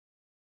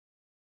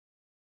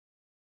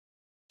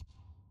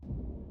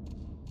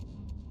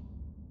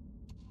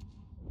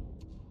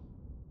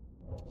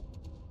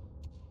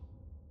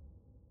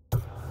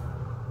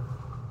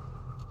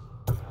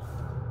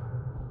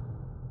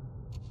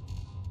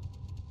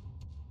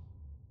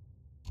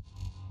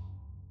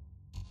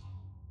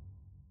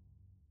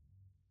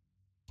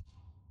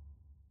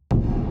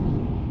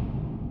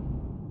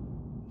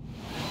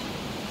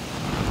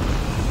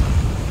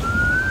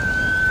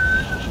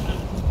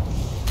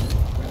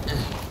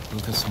We'll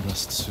get some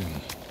rest soon.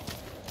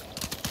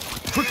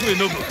 Quickly,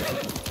 Noble!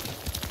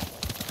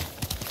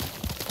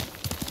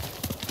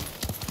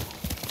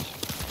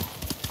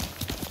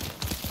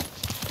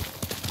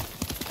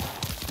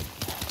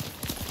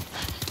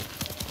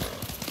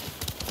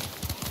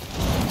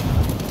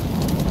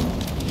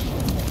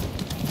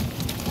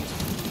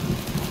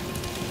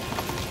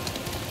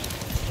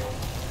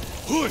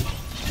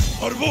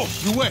 Arvo!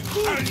 You wait!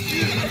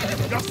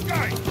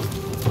 Яскай!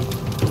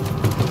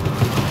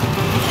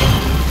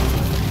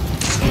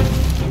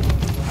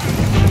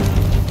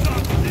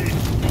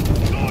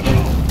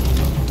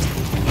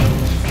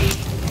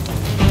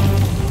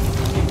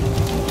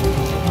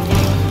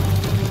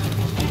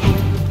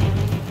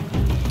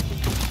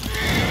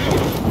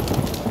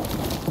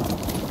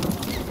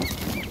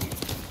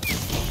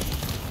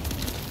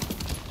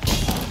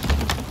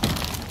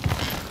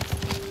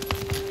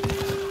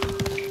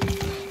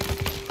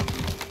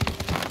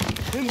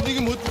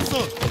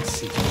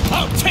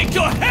 I'll take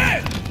your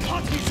head!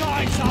 Cut his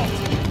eyes out!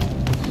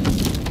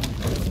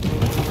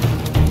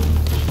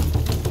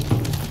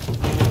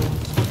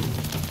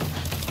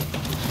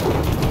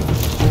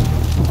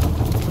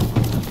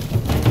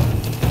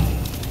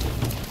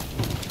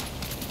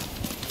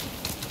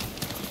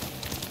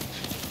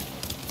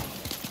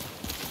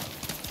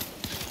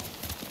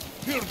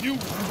 Here, you!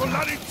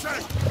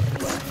 Kolarice!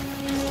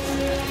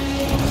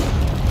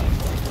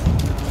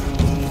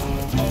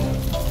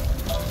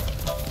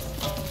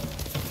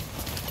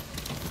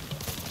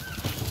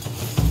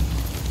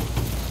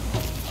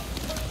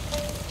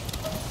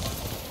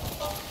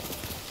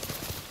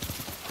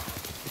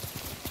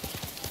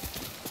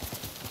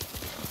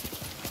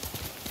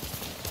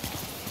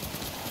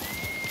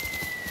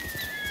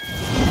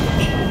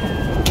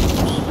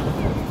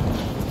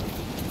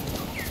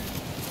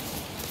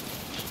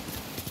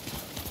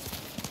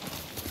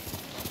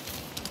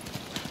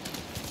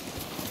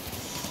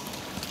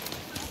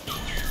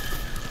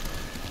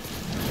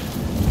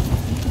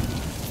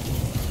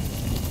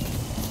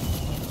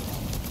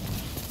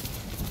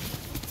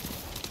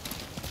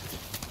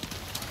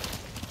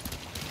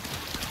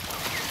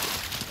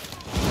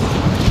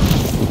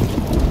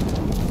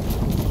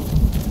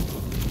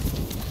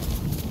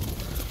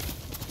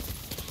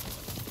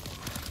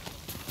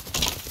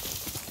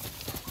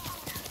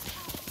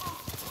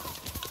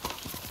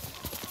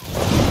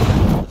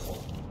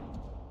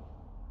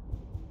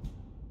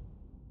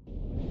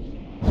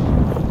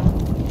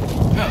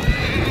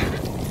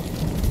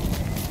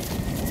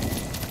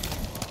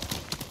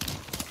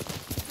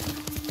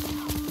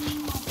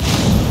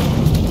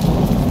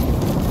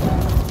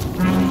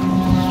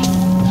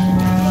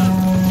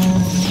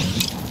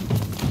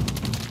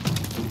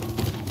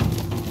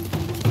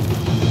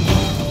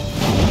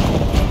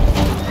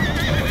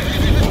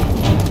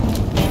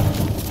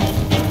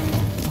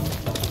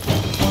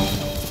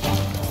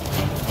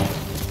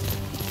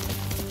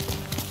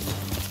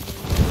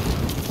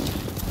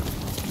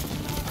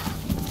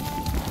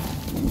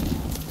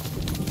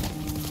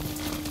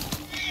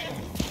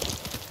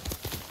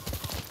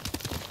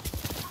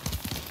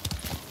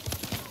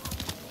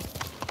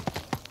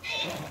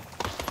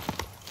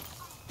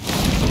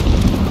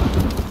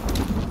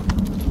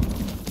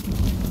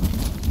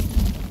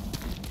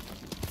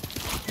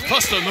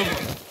 Faster,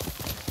 Noble!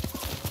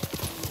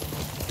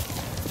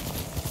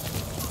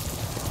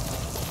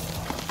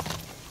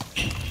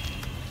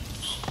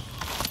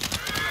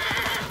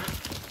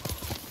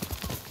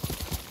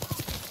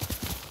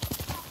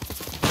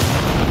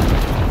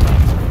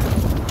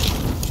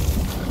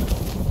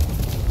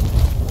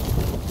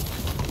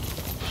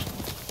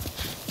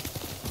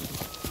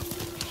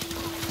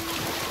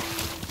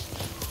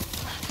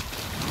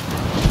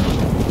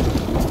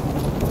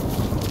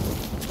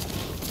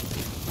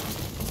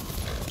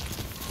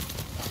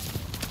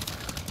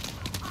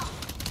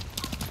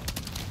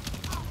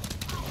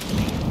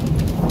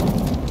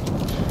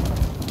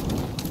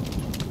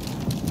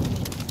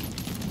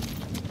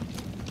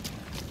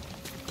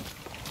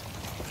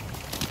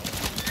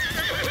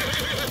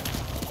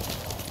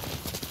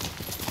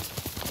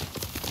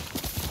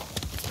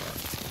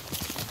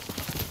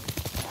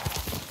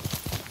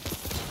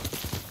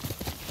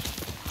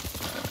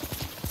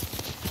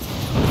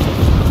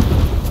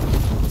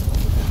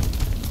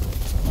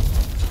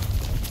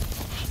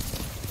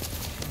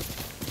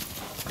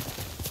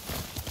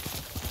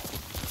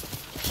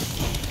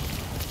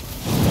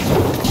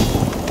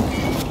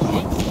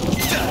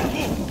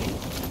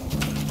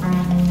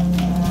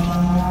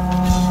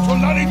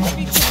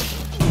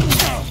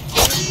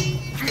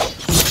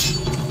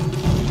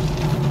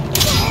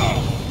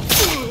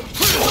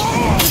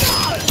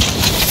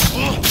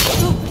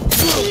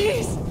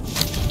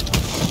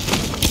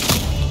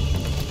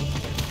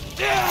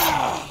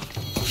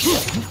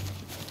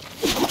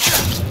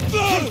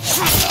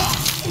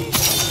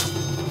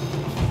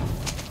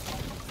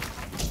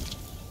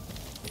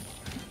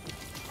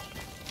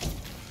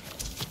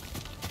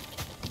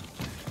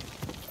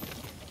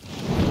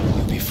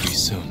 You'll be free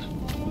soon.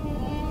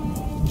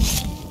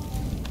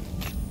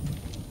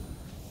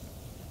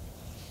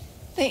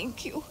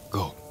 Thank you.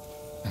 Go,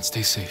 and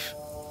stay safe.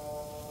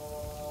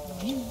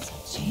 Winds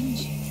are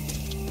changing.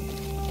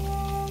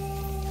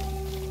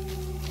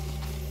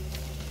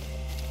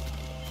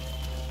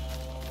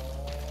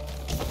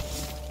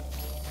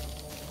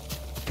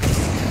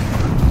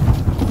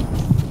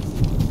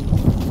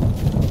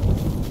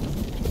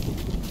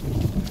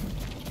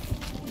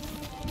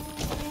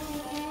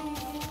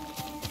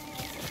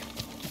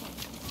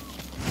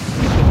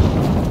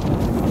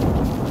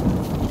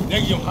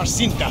 Legion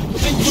Harsinta.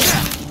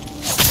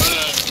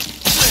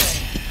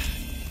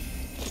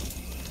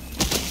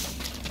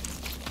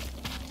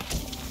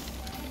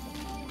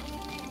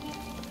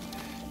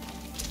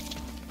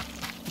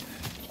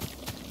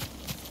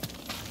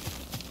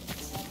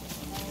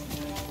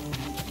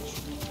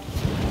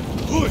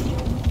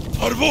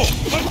 Arvo!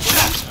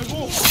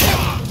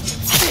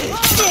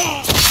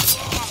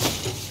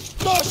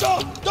 Dasha!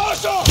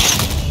 Dasha!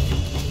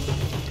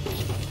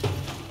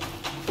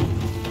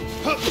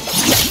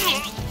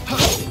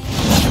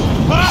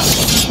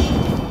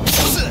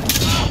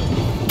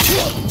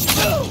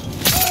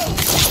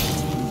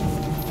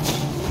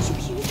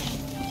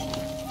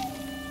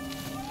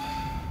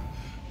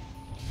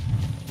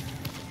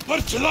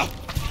 Bartela!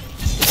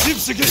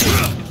 Zipsige!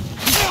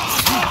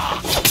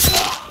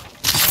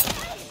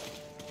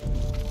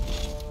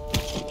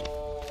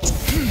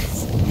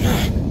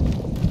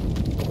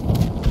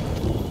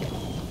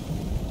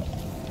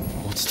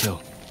 Hold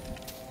still.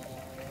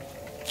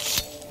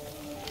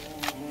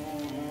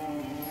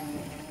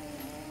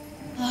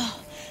 Oh,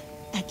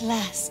 at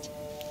last.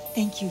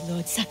 Thank you,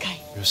 Lord Sakai.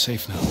 You're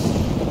safe now.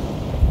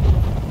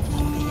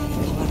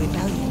 Our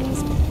rebellion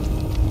was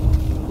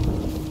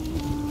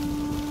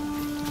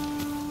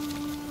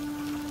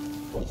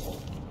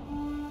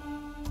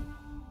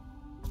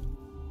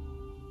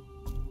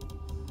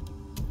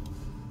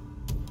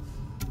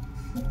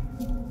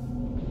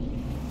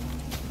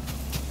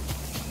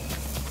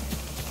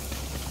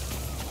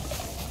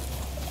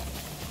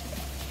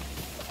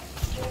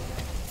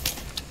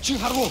Чи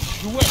харгу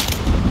юу вэ?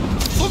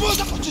 Сумаас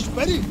очиж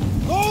барь.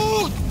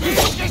 Оо!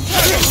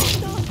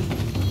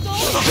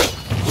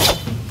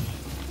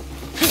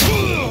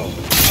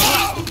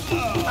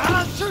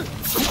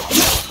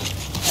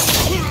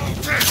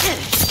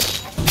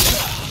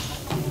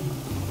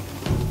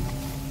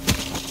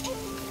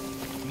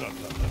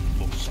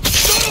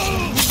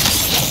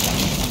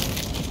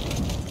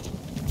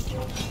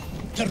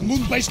 Тэр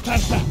мөн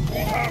баястаалаа.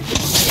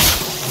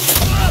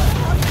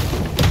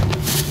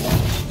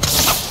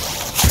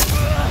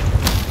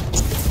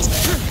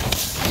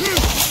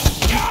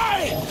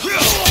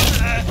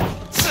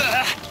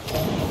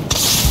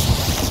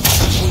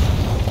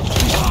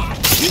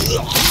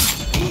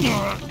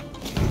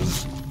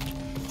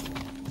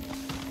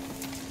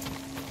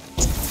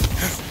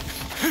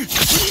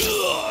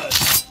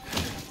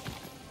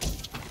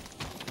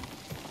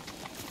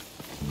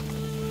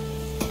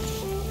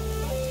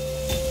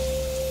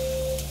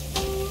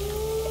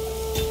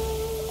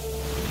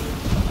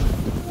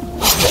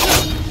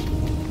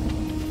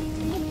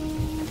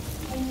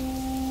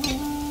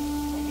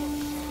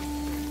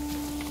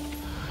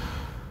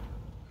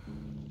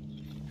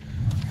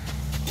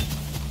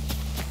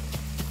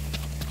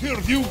 Here,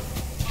 you!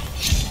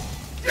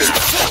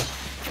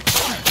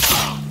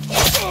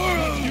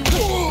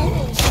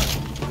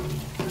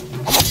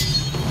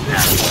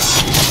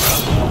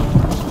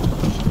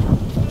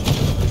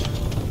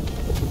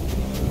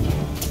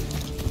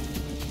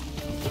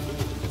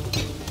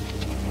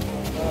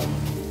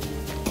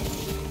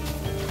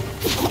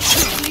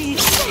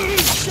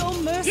 Please, show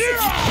mercy.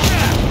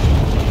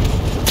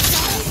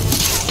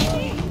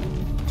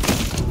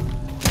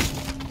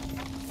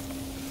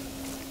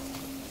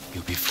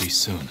 You'll be free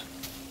soon.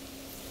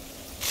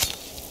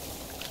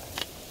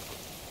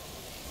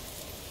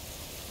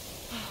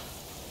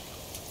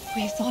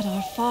 We thought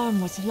our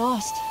farm was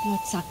lost, Lord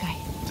Sakai.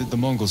 Did the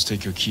Mongols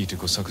take your key to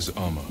Kosaku's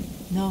armor?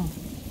 No,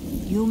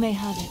 you may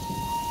have it.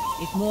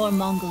 If more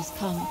Mongols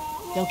come,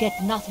 they'll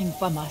get nothing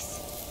from us.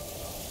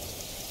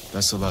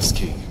 That's the last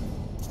key.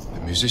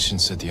 The musician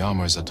said the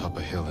armor is atop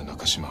a hill in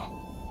Nakashima.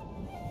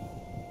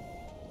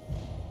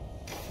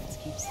 Let's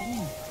keep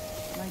singing.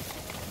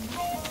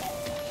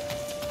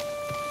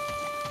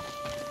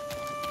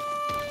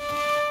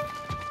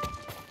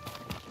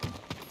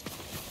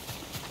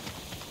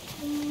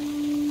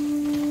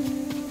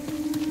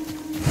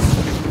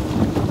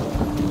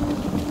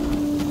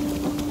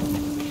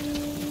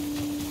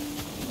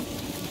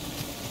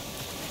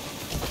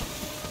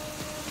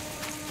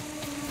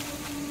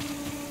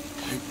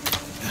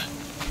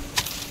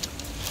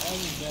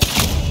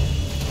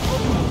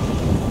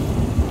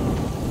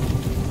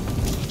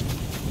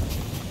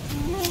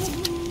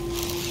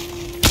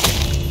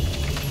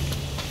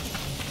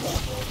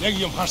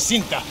 Legion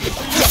Harsinta.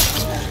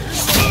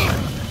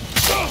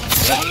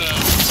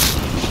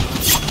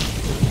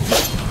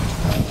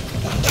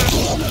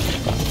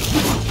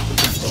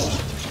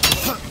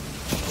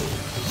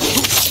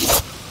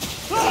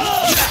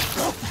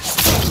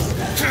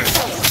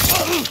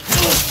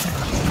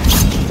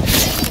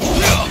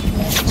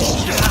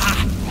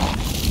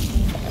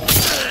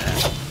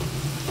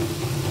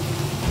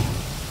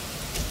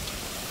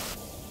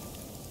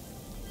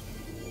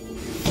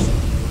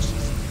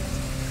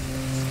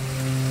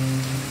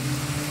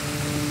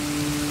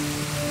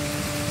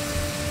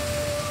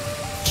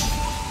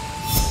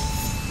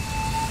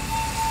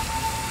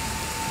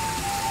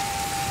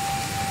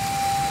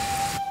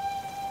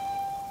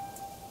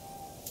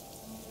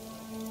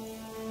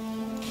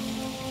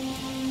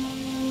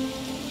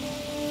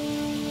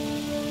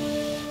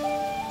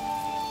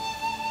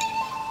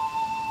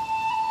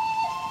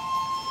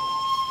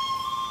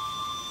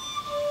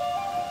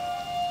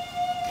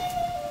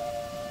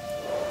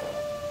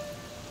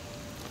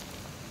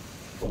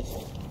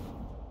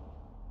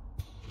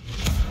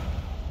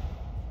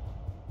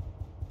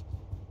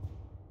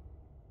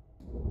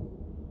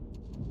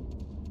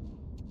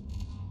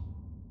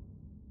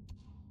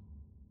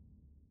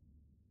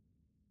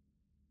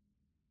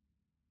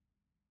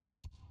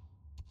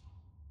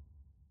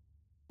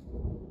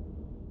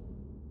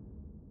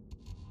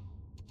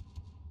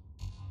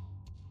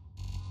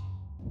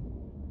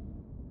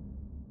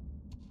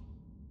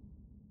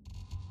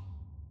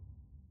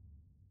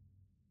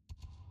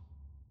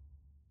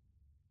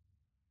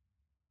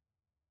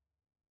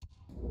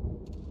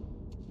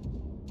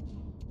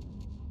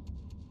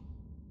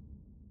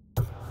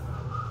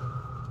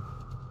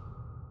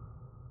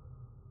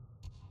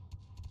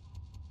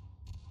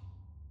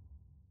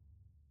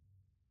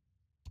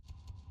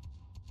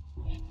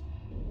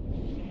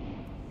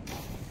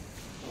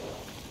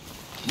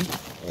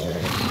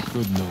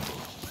 good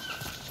noble.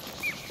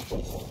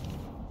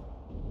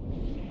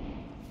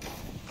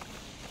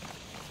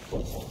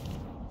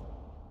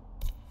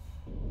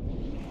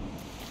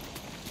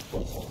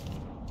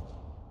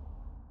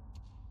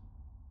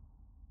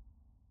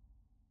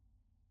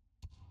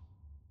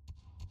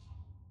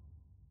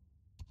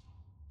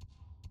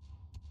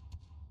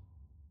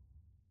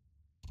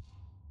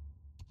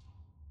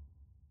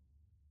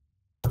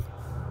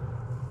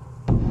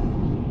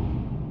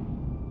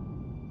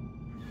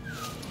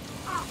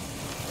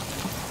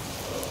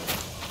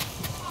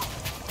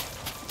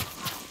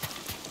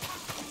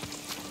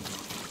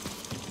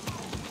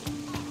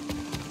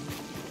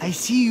 I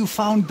see you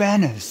found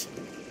banners.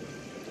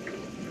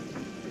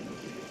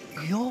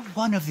 You're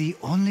one of the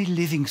only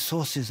living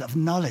sources of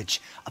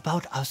knowledge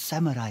about our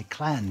samurai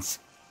clans.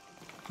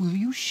 Will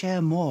you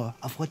share more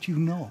of what you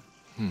know?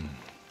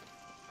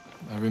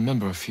 I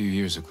remember a few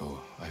years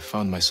ago, I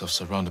found myself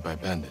surrounded by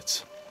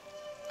bandits.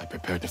 I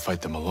prepared to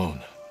fight them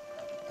alone.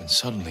 And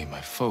suddenly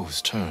my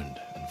foes turned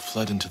and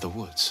fled into the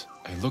woods.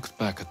 I looked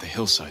back at the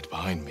hillside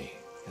behind me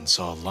and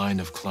saw a line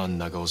of Clan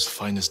Nago's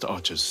finest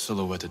archers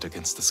silhouetted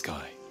against the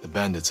sky. The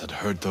bandits had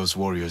heard those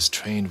warriors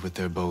trained with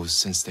their bows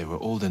since they were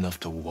old enough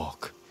to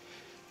walk.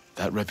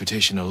 That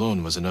reputation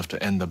alone was enough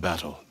to end the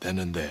battle, then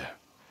and there.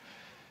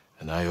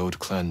 And I owed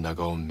Clan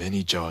Nago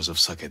many jars of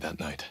sake that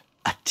night.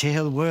 A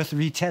tale worth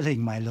retelling,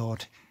 my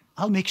lord.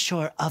 I'll make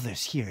sure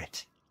others hear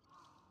it.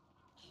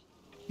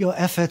 Your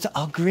efforts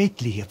are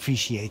greatly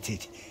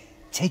appreciated.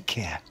 Take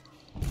care.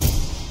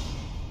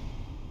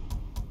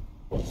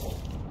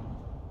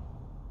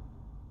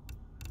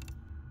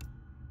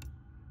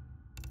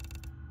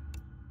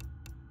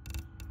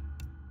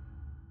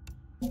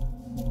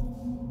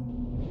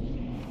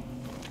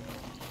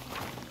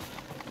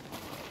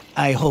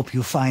 I hope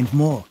you find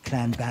more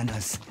clan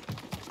banners.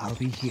 I'll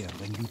be here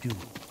when you do.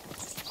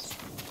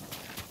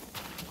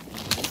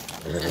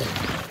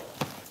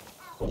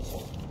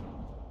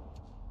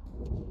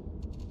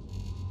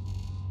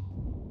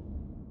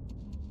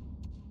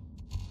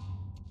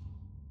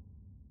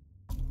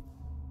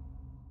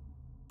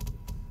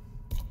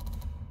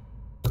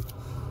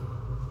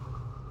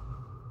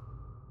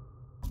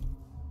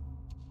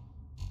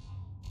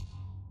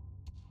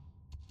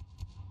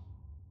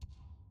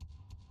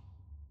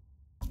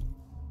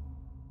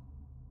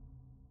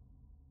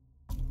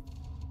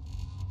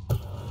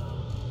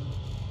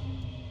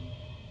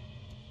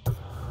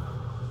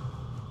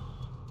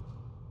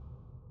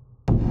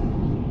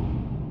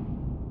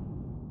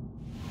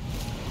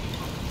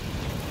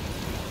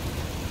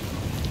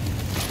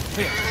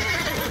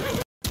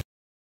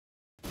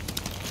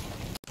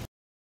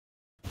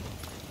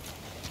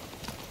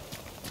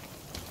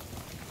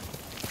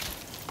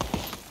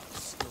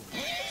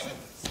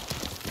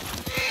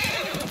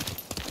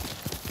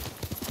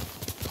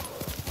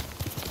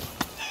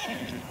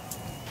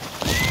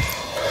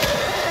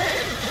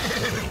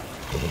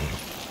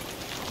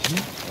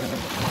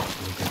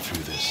 We'll get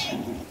through this.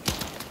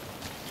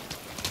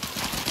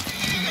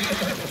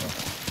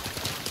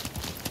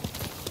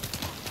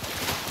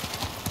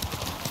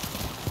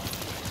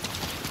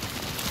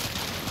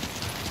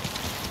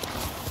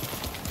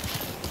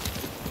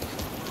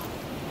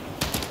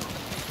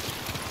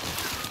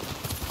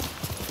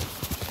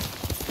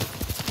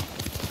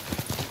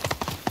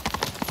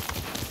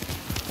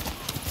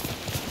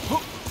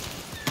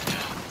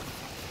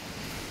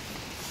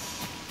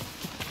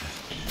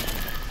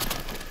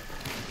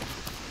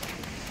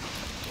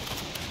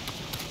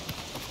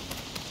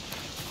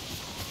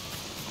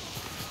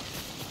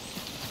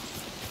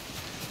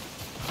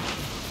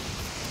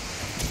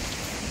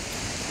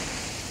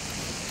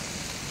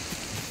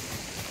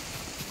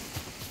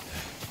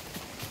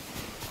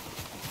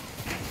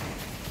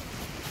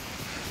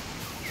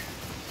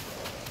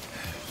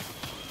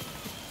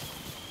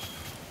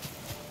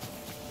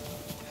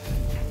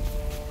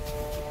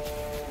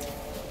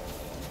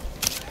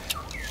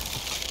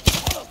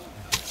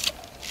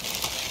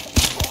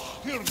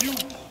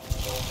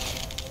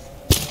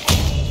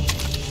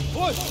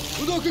 Ой,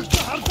 өнөөхийг чи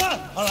харлаа.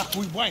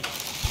 Харахгүй бай.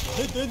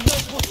 Тэд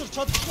энэс буцаж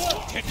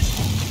чадахгүй.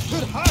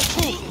 Тэр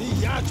хаачгүй.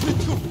 Яаж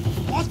мэдгүй.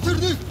 Ол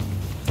тэрнийг.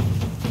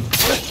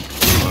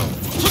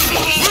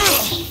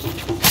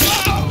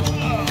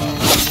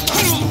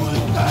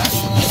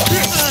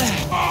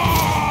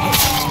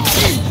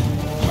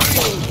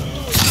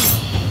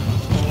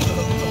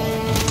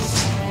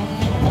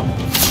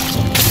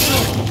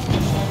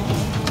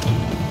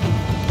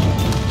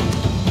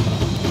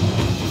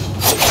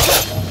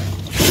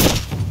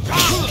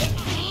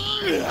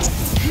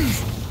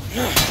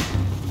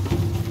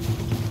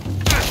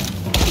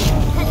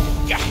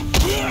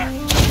 Yeah.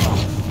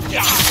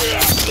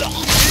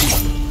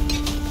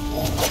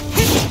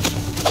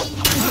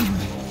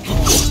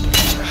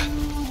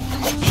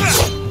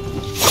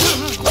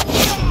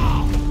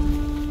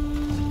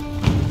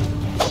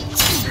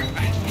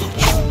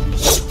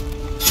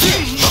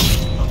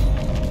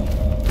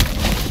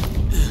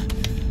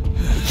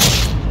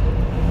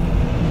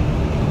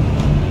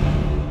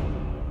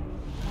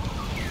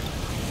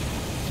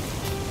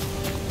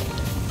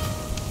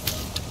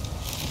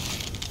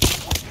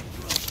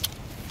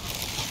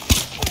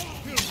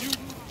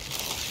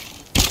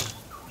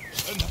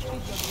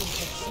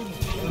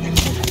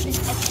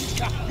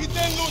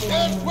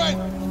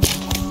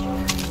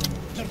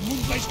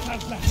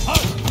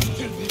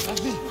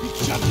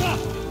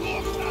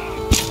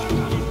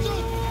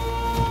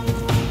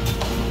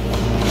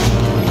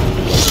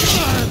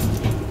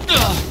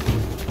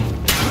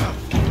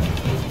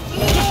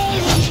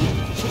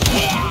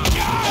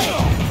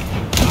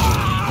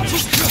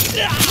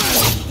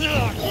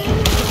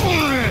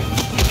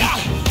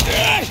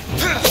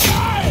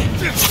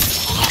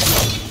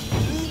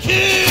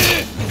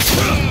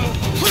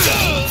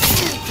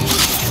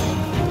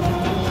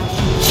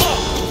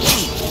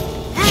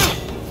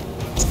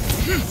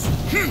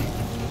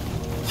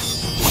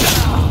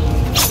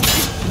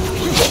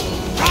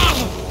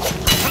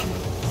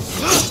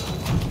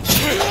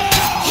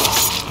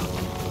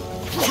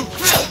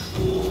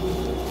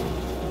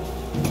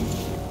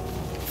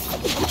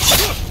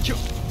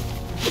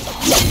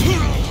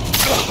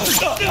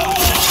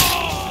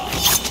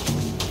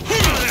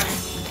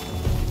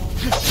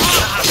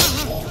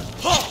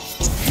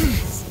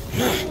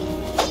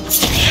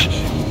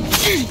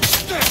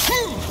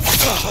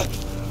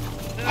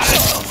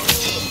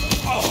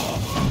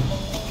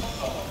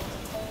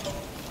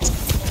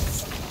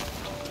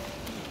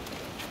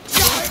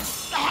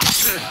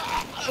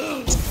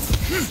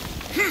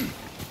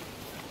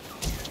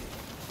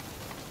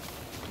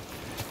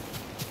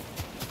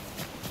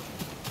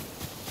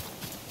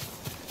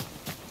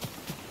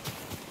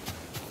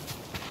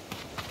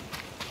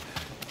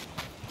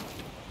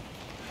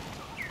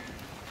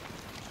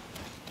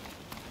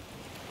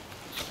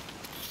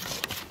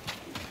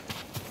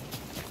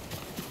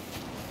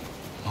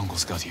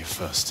 Mongols got here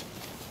first.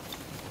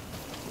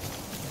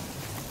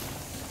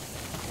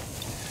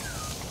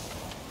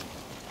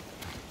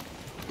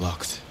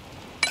 Locked.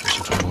 I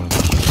should try one of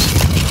those.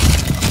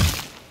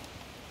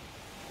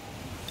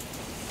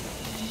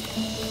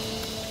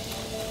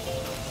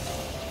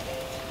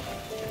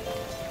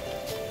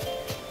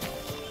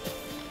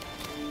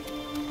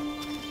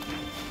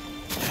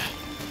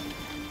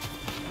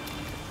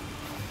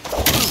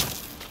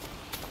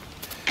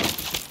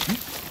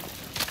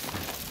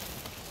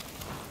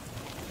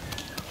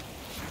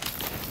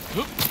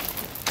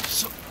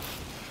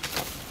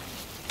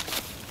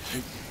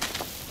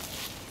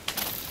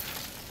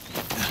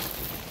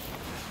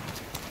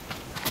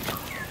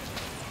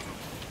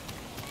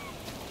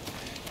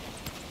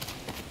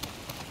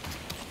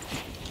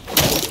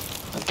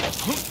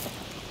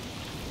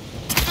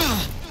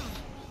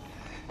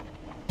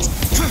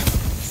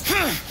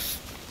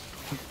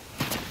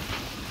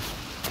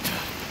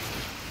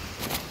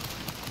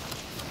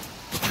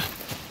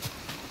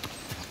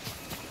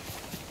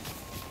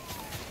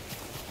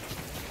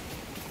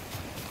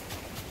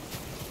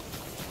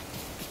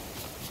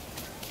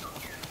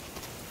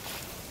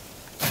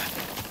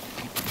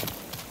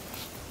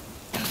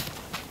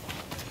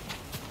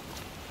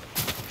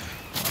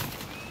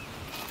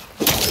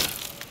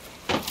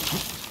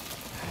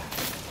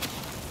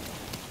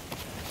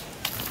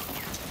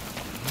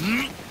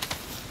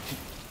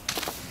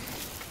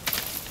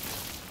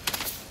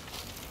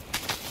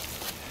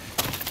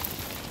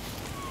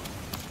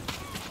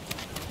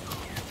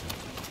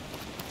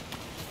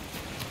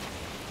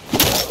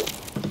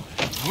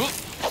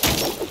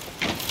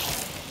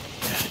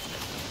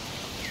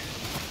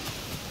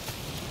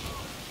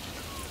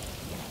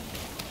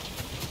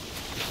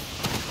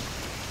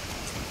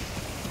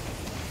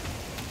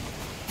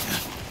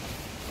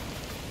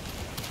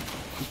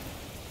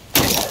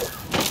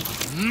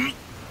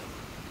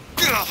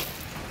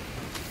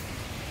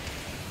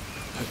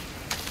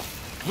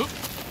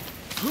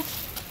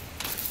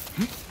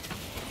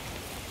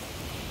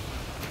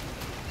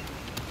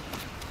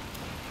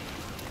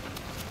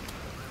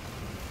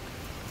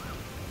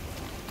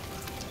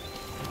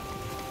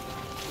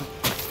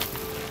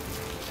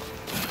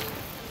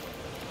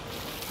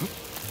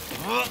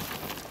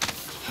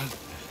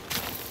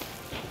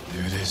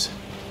 There it is.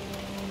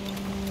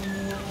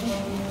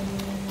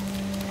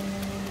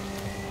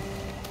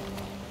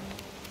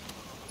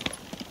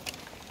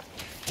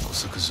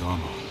 Osakazama.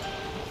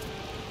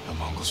 The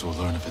Mongols will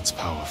learn of its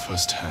power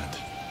firsthand.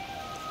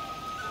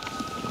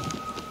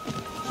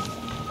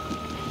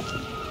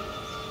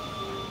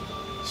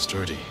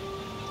 Sturdy.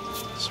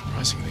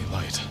 Surprisingly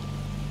light.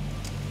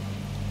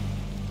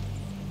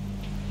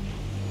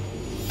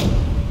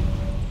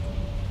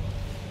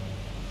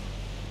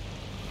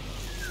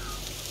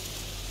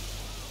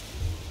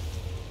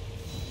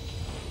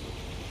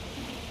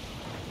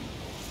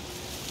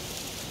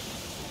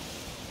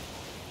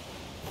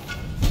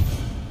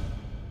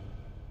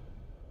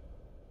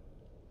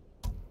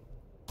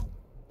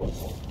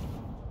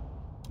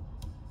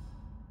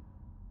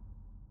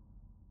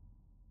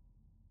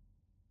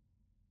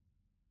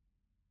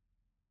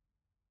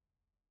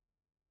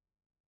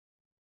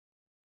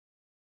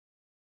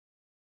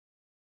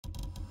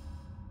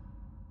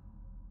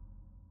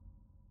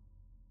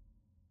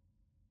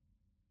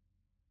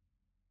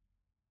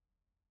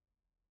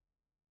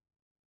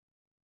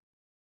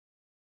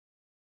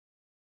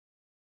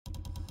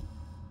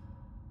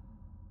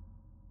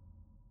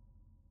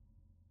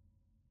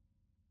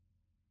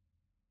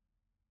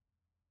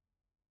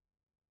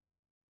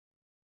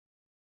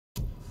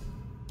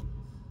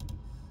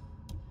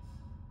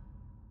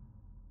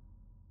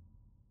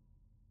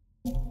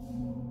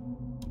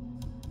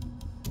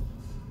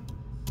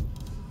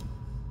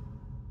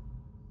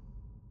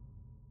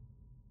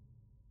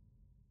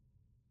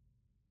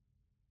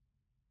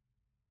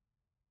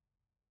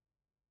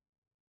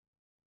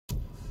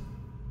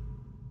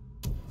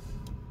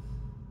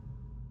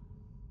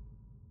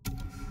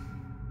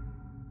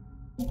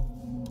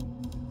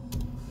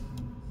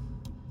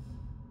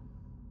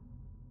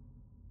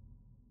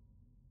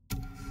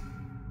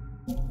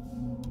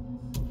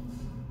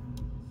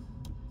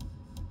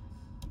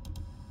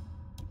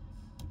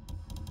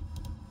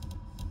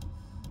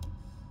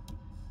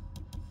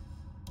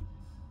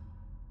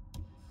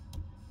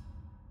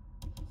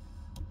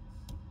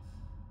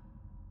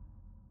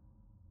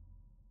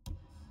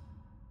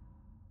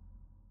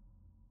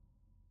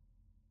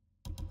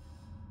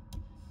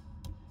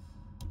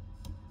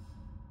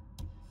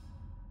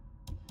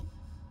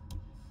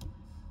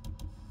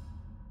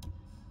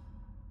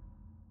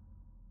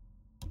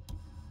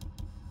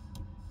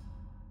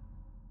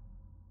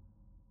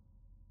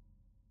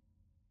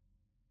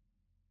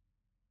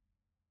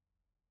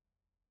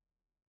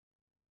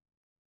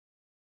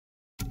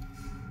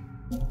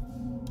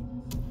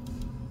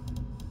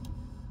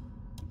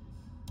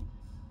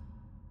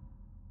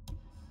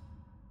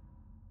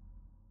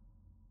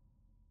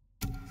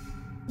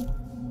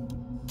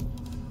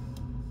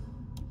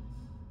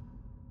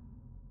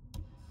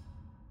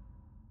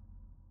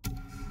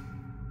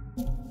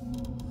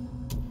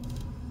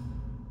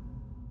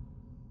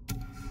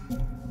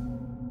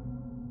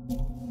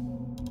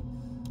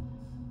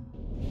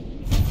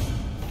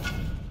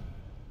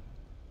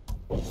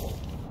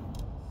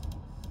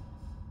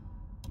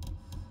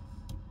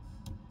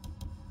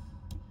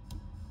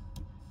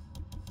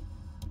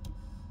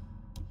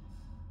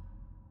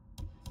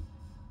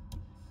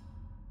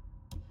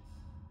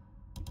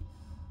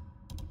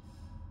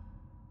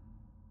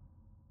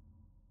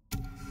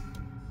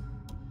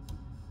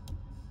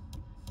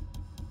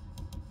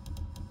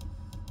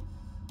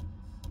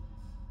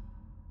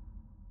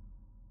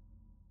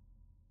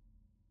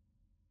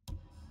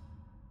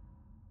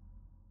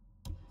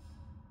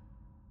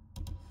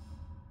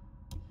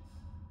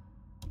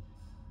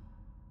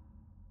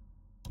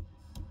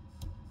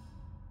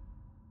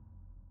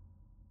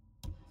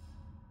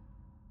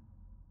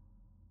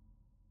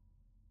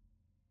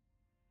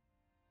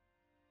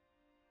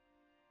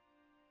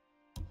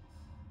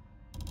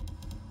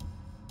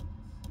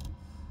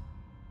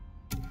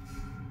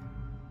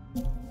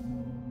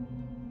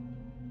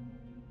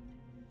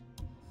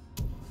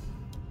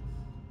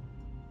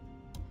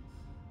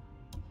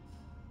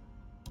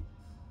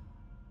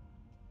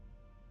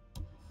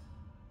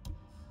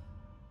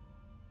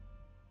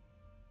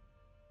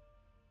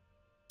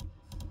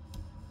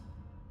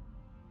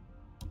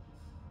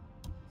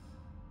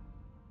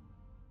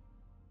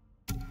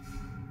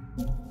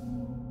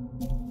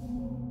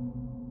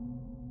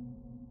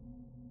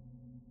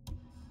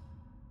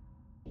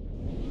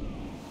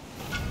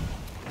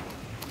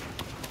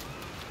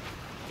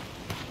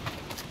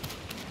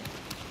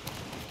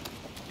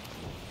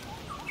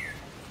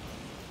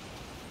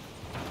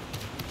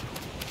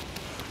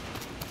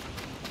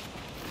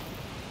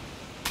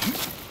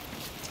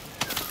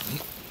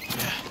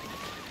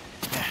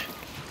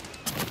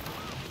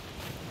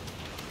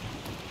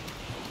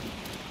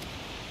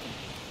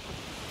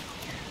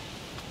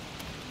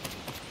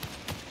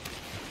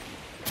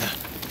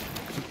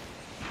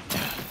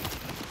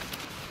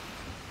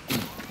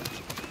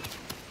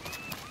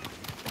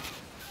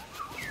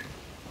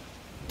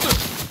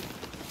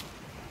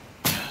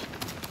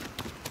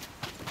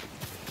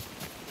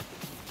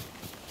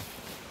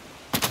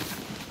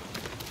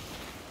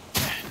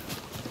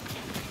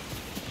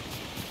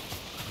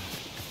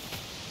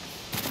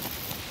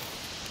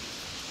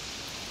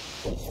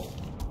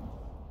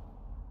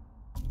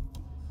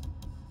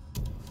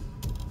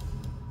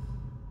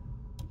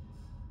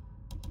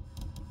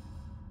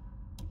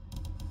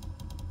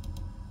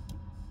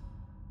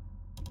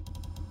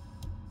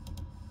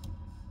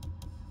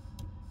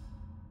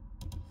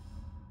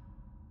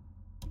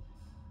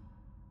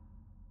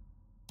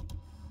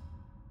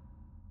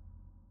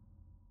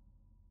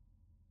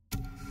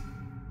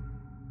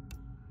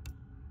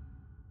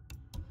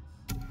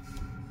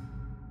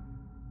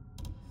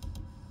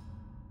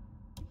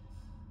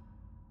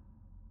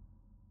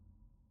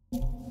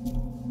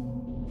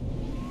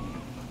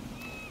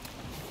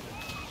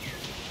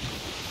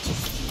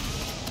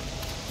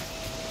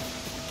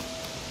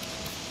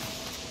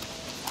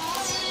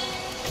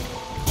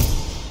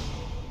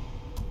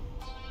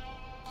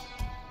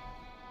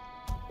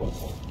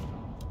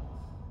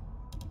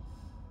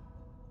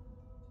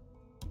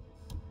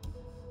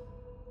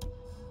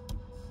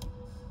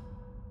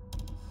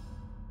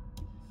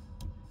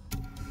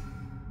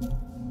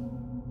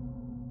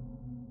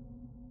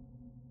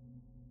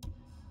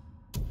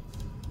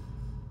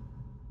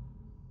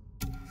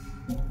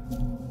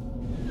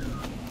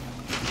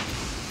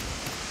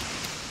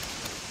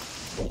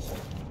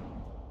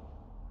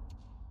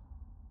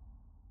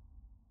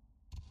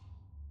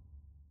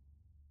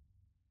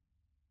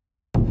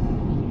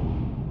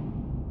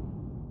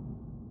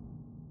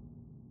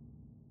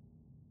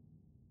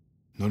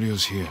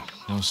 Norio's here.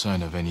 No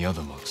sign of any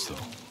other monks, though.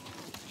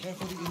 Care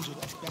for the injured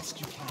as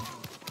best you can.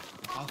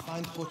 I'll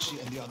find Hochi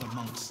and the other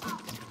monks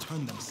and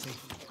return them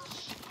safely.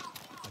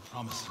 I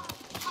promise you,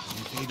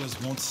 the invaders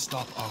won't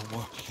stop our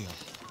work here.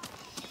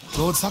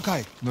 Lord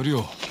Sakai!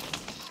 Norio,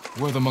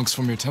 where are the monks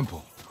from your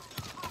temple?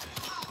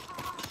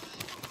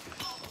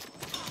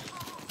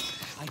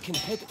 I can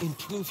help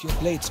improve your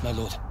blades, my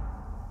lord.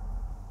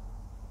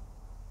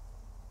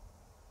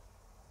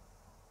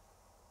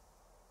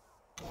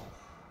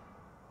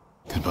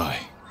 Goodbye.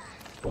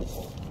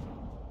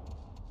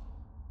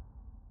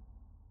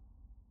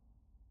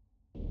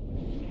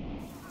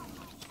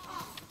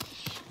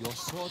 Your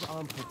sword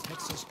arm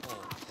protects us all.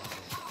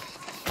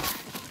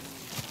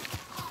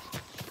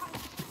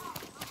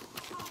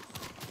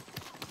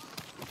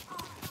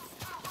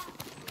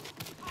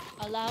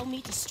 Allow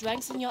me to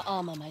strengthen your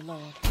armor, my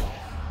lord.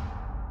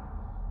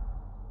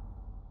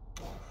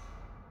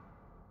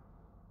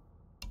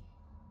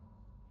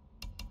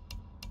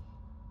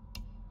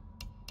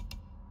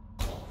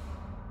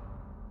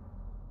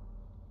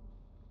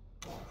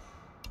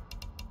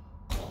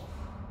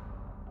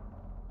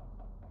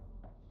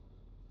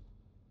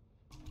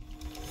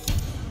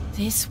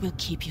 This will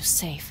keep you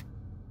safe.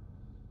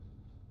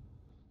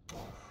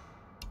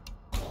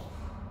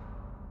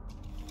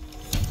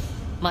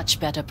 Much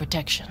better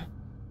protection.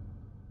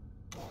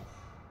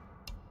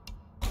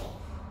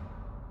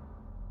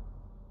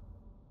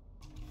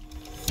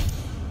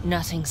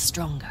 Nothing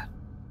stronger.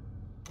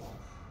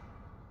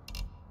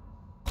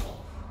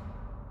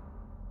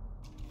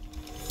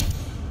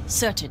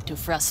 Certain to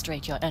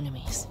frustrate your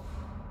enemies.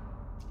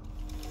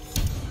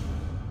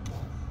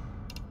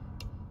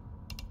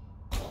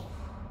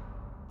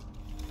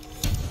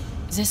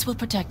 This will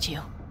protect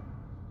you.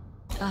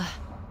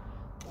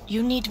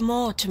 You need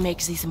more to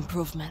make these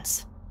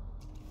improvements.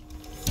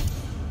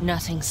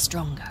 Nothing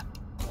stronger.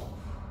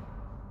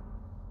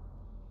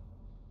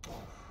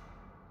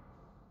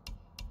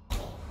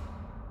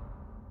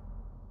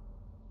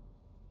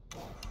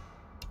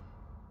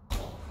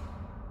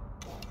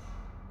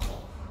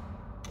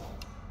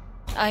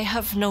 I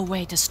have no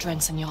way to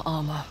strengthen your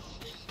armor.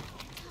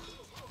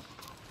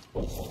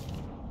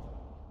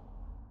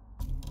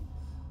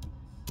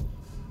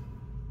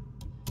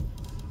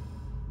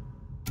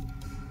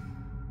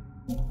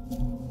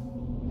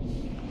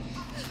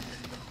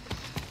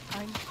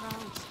 I'm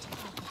proud to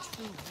have a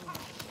true lord.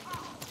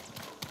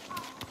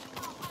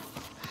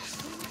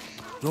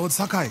 Lord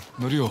Sakai!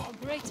 Norio,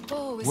 Great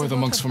bow is where are the a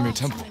work monks of from your art,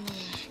 temple? my lord.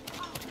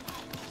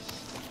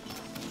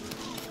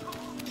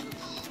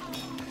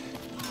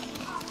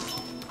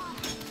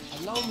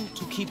 Allow me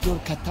to keep your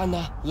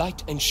katana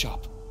light and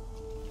sharp.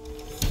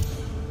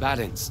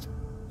 Balanced,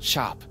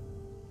 sharp,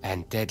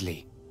 and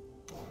deadly.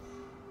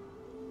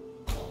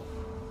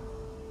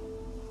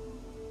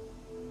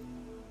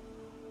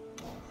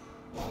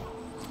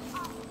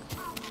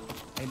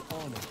 An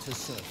honor to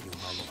serve you,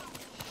 my lord.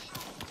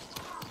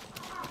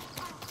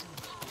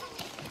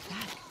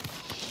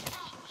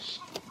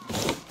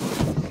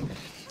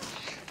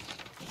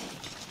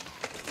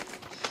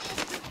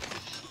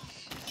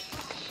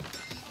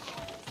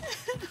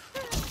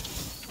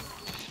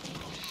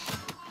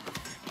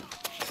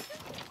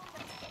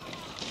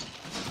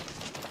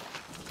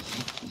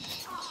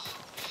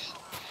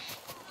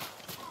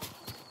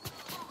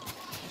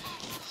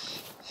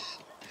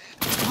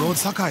 Lord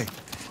Sakai!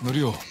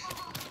 Norio,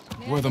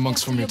 where are the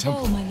monks from your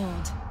temple? My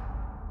lord.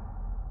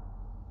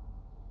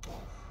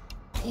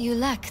 You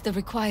lack the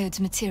required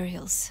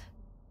materials.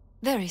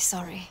 Very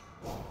sorry.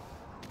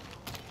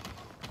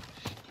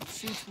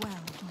 Shoot well,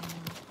 my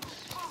lord.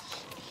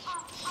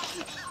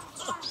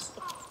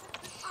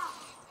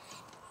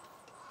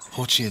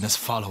 Hochi and his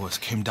followers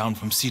came down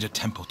from Cedar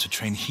Temple to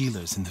train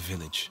healers in the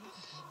village.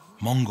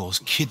 Mongols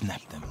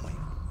kidnapped them.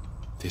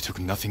 They took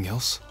nothing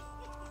else?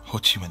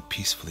 Hochi went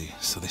peacefully,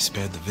 so they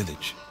spared the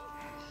village.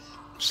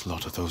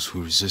 Slaughter those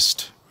who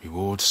resist,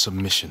 reward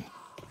submission.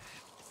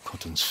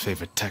 Khotun's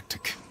favorite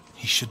tactic.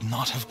 He should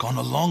not have gone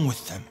along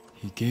with them.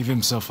 He gave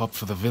himself up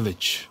for the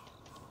village.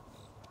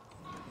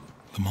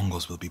 The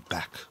Mongols will be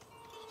back.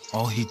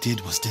 All he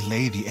did was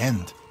delay the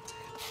end.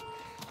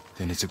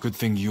 Then it's a good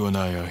thing you and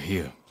I are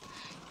here.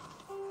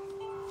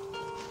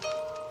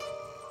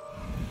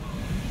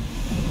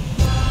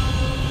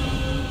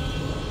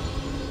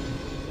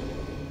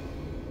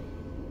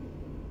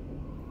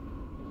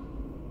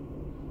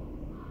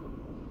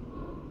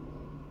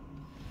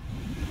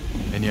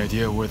 Any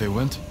idea where they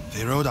went?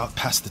 They rode out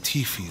past the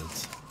tea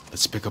fields.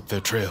 Let's pick up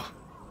their trail.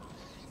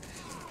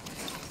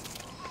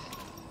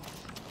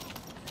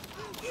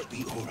 We'll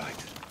be all right.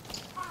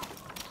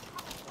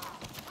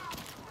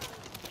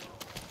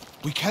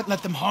 We can't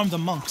let them harm the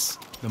monks.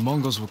 The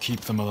Mongols will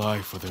keep them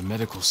alive for their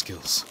medical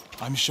skills.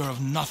 I'm sure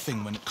of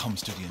nothing when it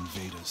comes to the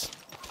invaders.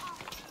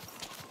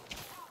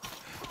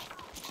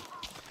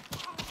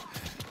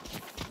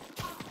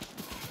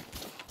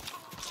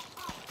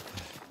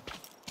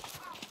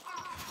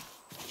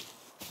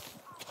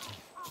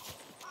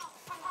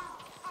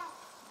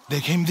 They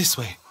came this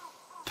way,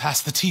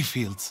 past the tea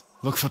fields.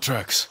 Look for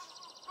tracks.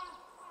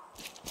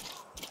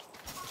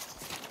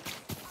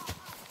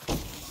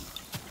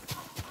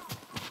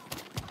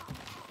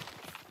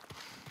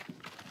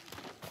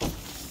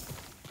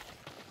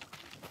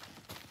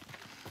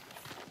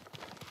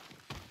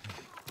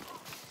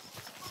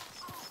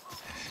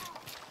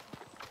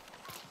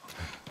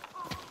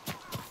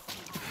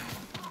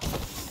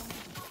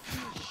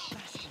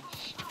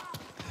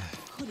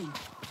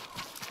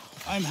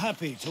 I'm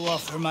happy to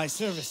offer my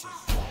services.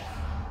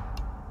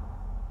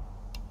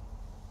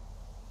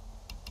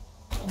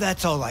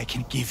 That's all I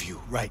can give you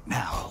right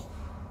now.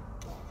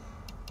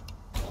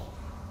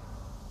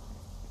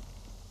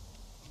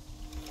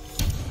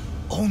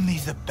 Only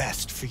the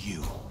best for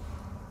you.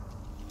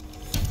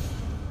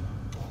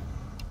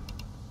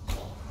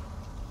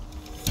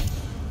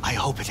 I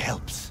hope it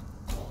helps.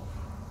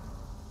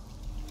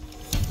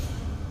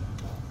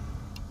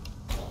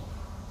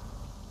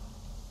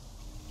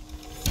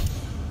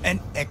 An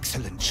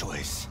excellent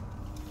choice.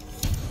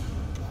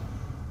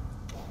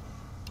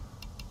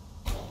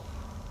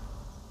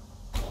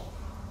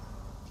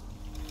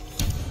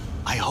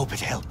 I hope it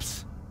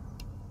helps.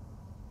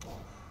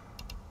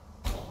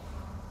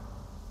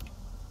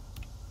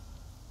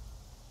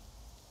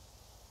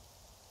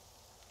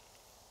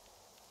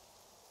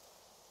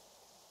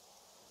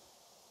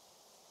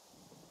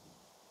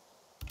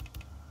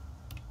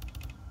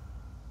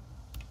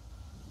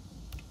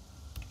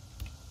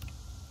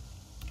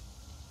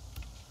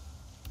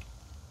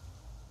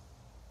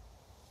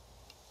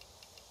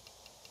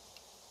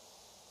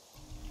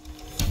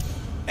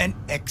 An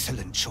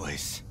excellent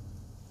choice.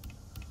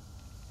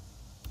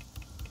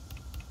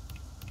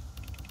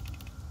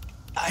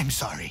 I'm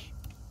sorry.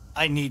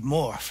 I need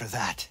more for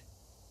that.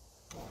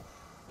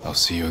 I'll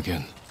see you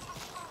again.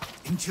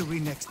 Until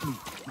we next meet,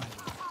 my lord.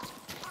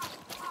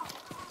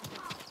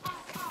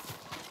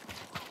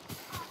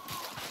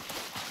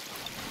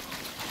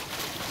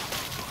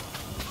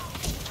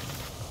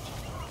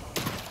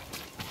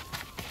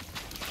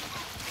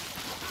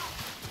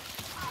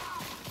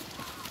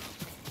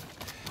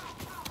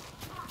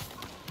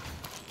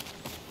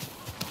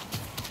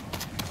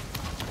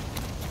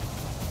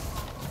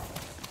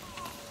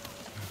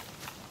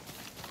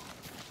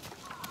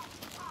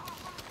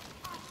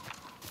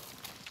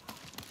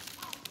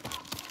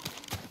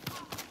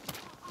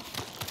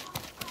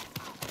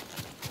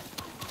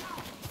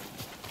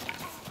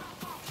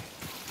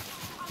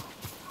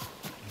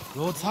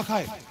 Lord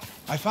Sakai,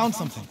 I found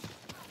something.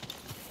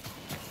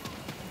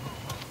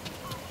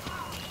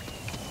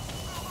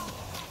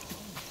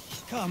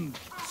 Come,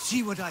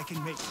 see what I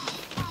can make,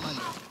 my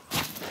lord.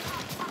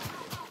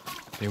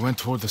 They went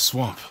toward the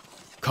swamp.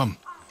 Come.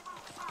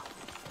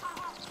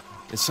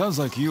 It sounds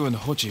like you and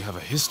Hochi have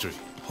a history.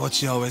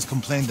 Hochi always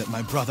complained that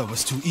my brother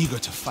was too eager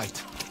to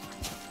fight.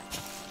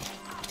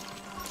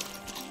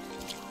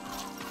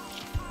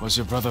 Was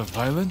your brother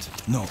violent?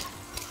 No,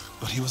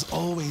 but he was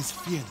always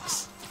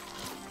fearless.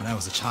 When I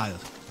was a child,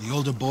 the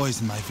older boys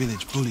in my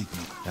village bullied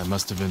me. That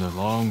must have been a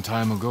long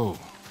time ago.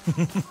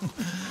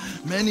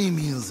 Many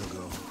meals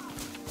ago.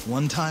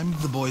 One time,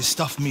 the boys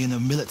stuffed me in a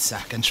millet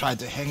sack and tried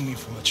to hang me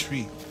from a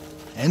tree.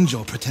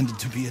 Enjo pretended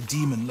to be a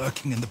demon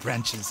lurking in the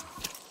branches.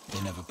 They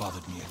never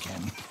bothered me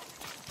again.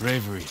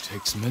 Bravery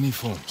takes many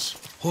forms.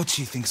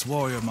 Hochi thinks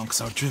warrior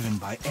monks are driven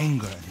by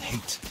anger and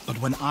hate. But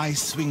when I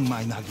swing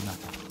my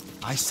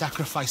naginata, I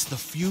sacrifice the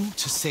few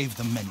to save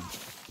the many.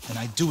 And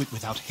I do it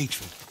without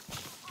hatred.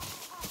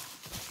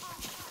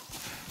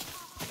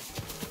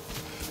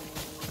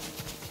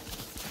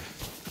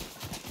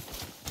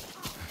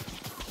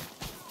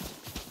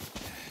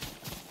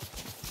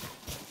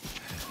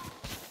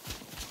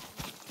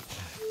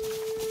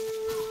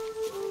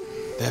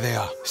 There they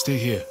are. Stay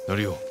here,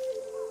 Norio.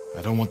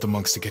 I don't want the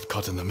monks to get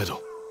caught in the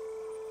middle.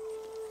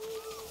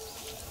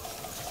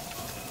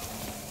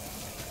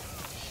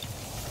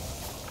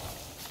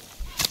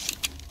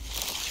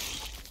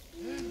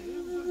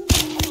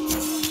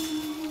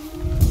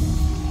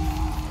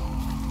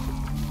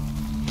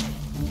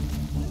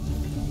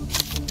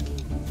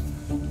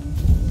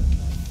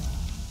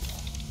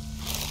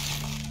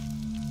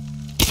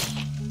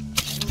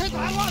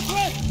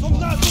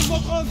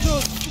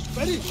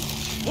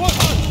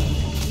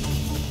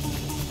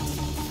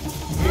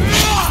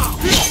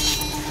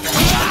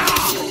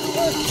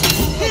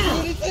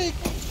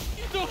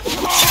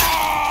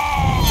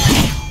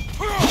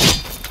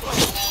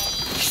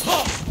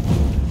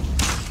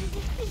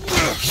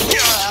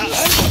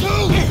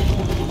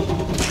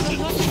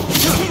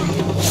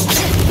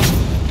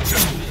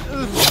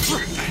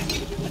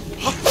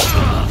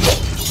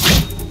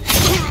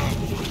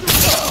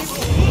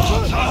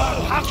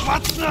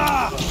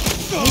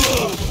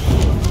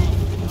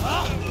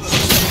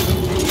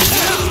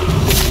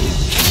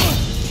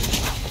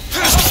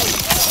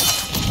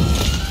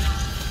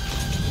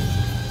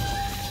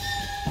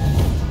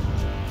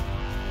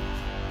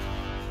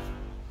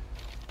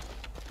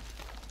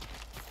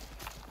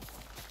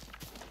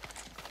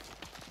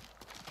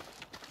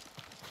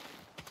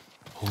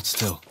 Hold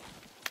still.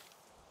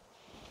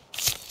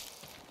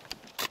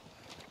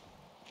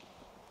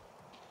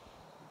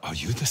 Are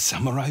you the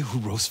samurai who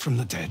rose from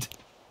the dead?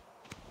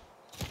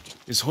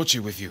 Is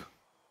Hochi with you?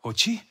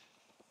 Hochi?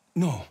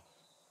 No,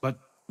 but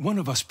one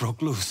of us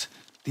broke loose.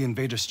 The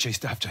invaders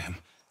chased after him.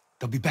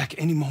 They'll be back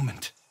any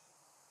moment.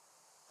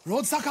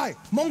 Lord Sakai!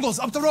 Mongols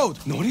up the road!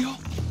 Norio?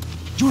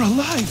 You're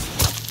alive!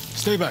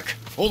 Stay back,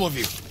 all of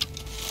you.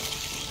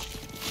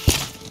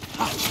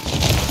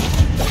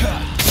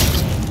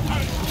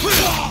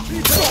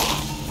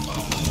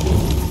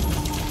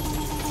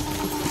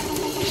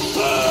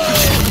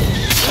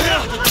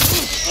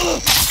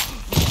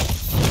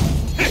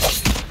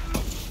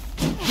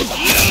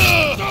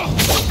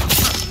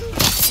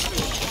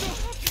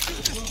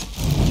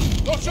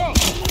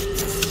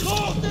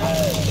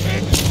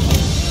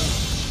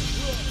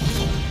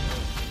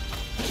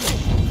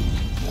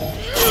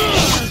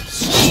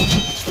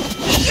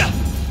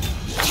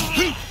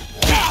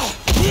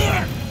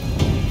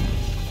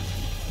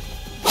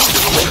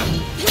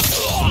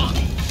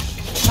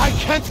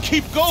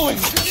 keep going!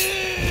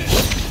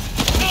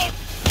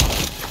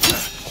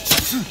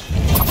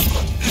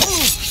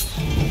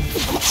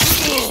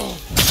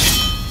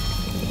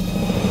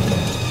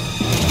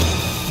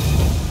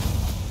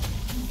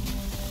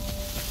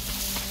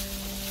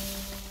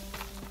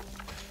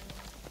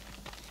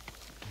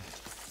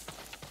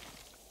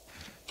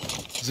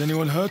 Is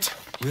anyone hurt?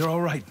 We're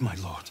all right, my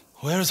lord.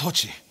 Where is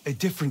Hochi? A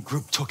different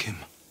group took him.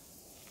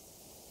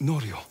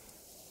 Norio.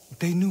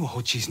 They knew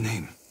Hochi's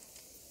name.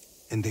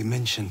 And they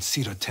mentioned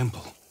Cedar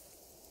Temple.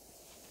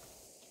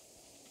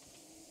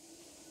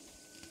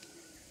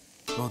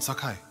 Lord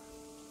Sakai.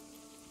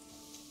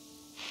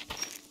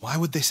 Why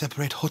would they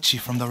separate Hochi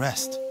from the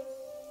rest?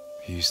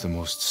 He's the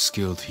most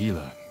skilled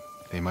healer.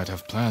 They might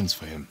have plans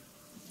for him.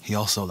 He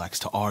also likes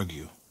to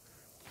argue.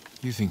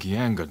 You think he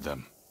angered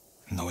them?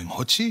 Knowing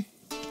Hochi?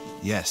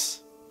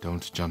 Yes.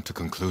 Don't jump to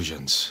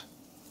conclusions.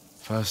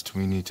 First,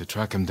 we need to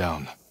track him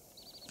down.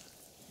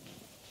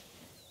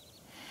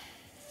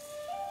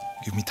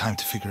 Give me time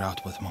to figure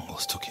out where the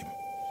Mongols took him.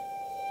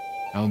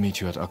 I'll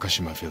meet you at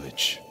Akashima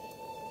village.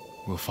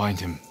 We'll find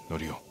him,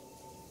 Norio.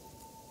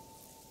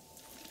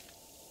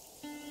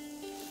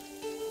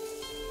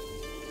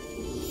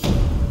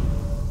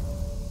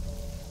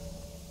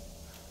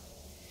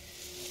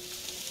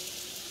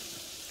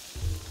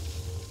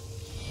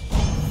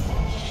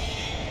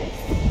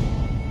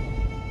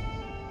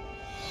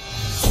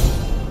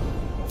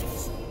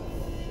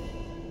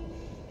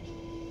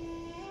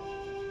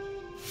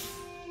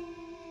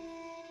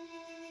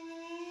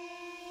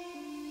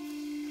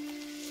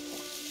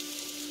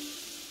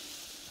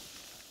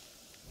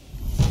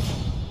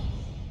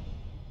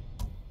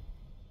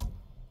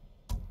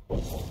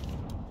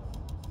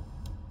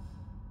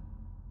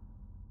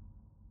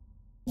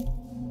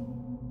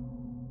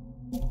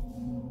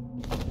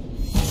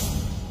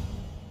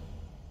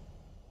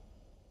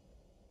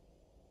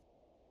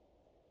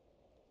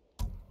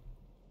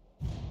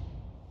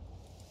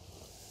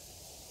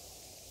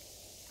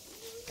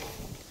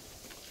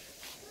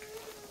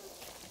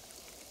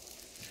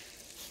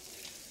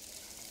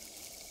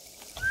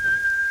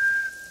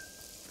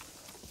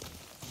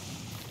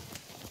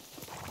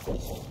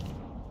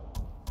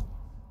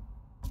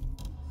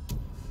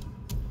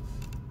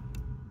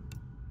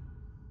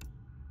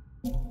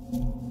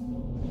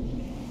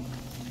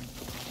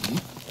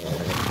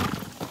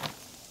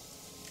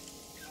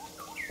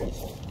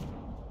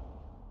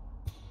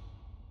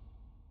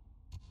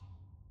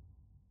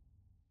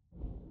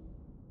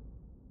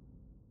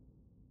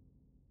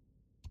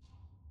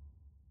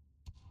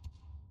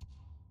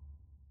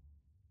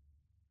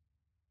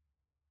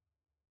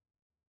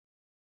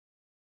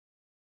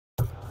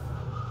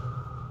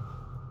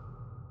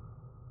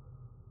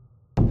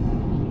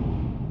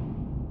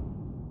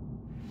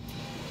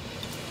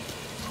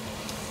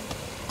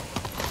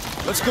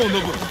 Let's go,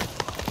 Nobu.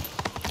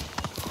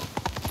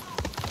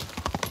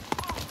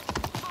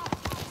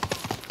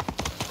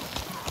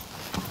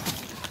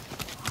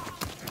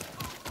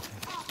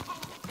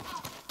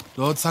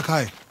 Lord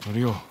Sakai.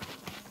 Norio.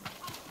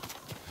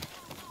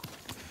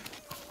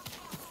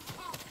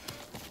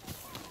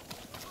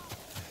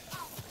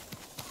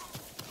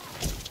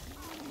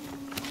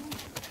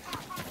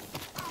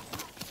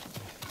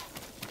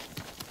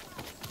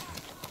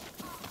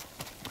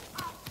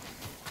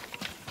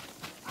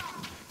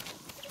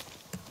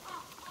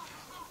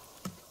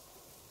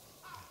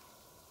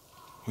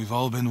 We've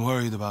all been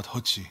worried about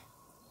Hochi.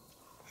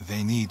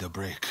 They need a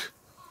break.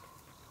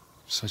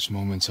 Such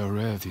moments are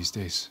rare these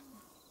days.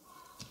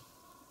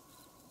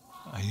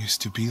 I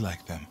used to be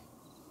like them.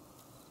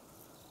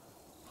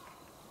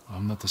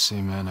 I'm not the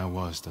same man I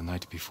was the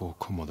night before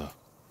Komoda.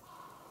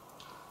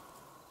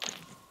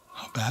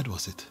 How bad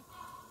was it?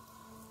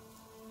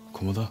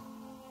 Komoda?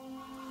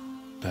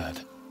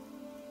 Bad.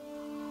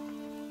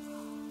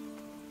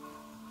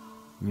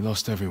 We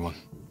lost everyone.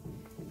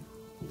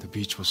 The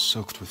beach was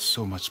soaked with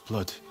so much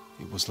blood,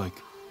 it was like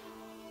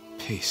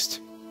paste.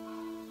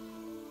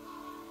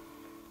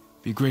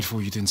 Be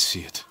grateful you didn't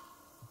see it.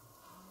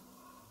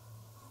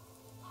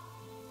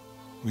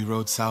 We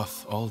rode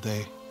south all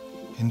day,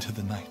 into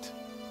the night.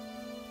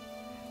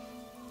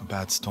 A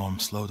bad storm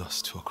slowed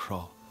us to a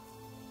crawl.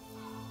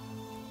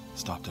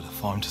 Stopped at a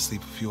farm to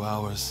sleep a few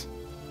hours.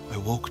 I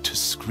woke to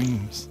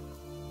screams.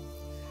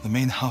 The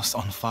main house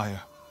on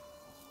fire.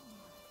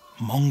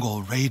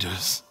 Mongol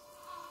raiders.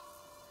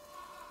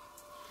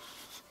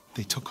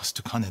 They took us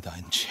to Kaneda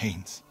in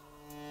chains.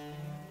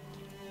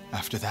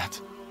 After that,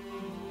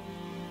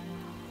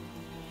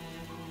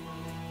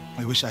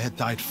 I wish I had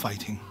died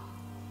fighting.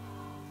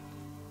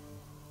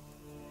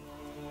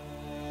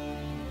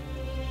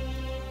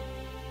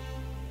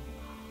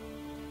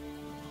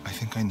 I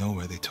think I know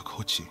where they took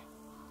Hochi.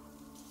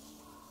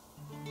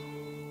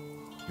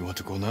 You want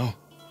to go now?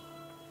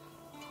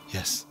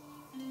 Yes.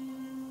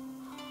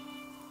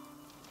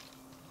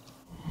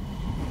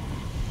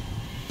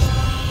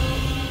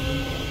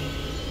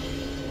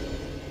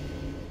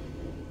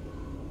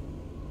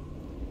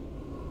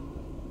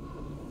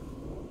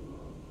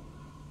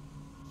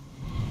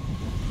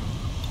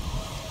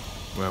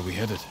 Where are we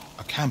headed?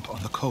 A camp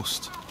on the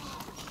coast.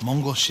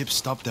 Mongol ships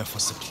stopped there for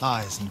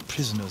supplies and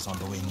prisoners on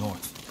the way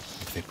north.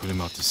 If they put him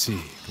out to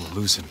sea, we'll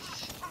lose him.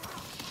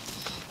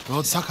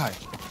 Lord Sakai,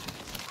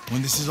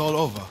 when this is all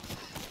over,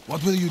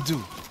 what will you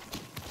do?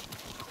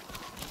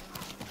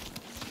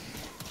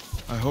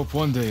 I hope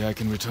one day I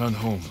can return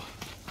home.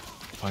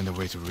 Find a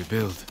way to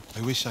rebuild.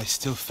 I wish I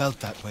still felt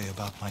that way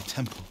about my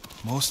temple.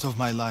 Most of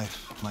my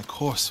life, my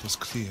course was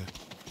clear.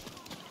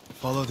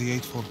 Follow the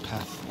Eightfold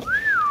Path.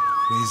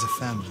 Raise a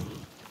family.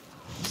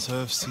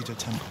 Serve Cedar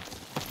Temple.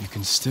 You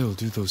can still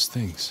do those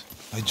things.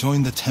 I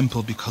joined the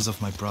temple because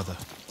of my brother.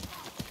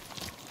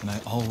 And I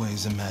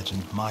always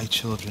imagined my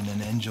children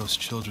and Enjo's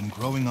children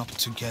growing up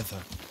together.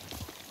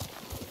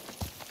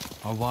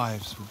 Our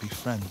wives would be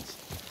friends.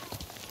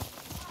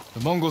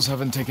 The Mongols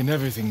haven't taken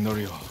everything,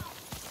 Norio.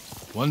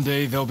 One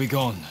day they'll be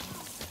gone.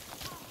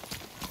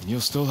 And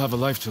you'll still have a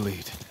life to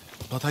lead.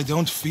 But I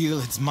don't feel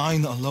it's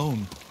mine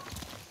alone.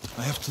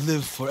 I have to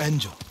live for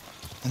Enjo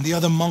and the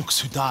other monks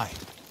who died.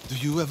 Do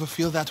you ever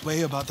feel that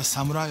way about the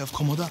samurai of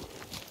Komoda?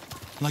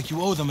 Like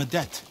you owe them a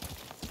debt?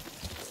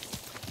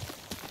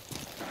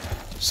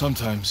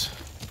 Sometimes.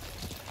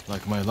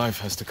 Like my life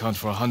has to count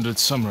for 100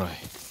 samurai.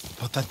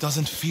 But that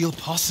doesn't feel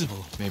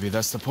possible. Maybe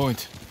that's the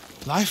point.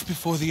 Life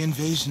before the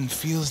invasion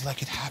feels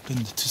like it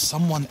happened to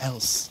someone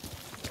else.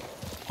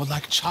 Or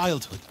like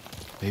childhood.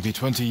 Maybe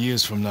 20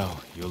 years from now,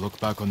 you'll look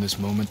back on this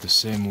moment the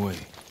same way.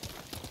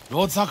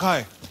 Lord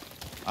Sakai,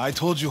 I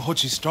told you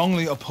Hochi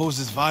strongly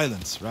opposes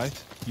violence,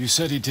 right? You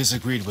said he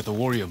disagreed with the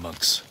warrior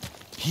monks.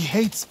 He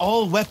hates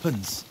all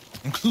weapons,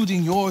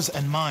 including yours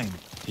and mine.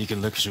 He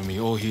can lecture me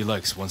all he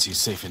likes once he's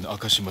safe in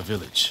Akashima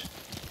village.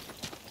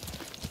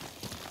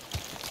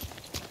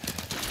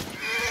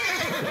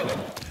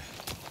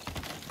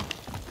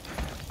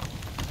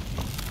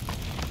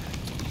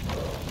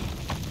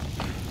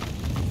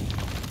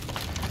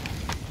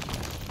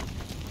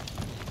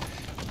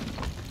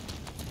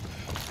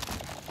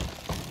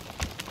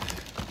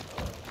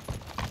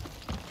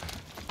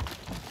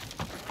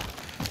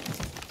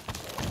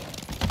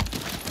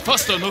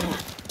 Faster, Nobu!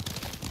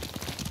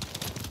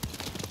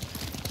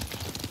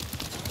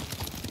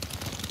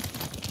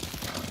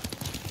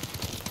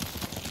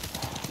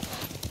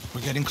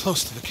 We're getting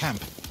close to the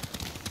camp.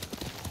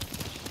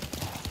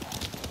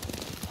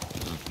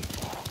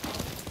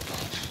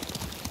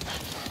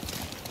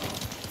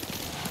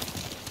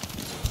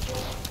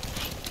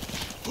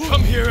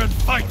 Come here and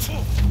fight!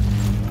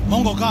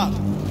 Mongol guard,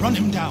 run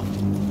him down.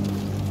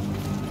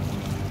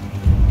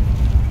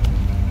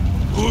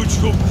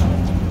 Ujuk!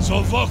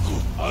 Savaku!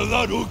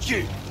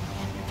 Alaruki!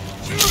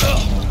 We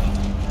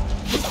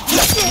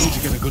need to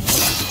get a good look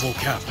at the whole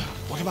camp.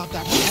 What about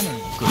that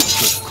cannon? Good,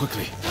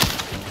 quickly.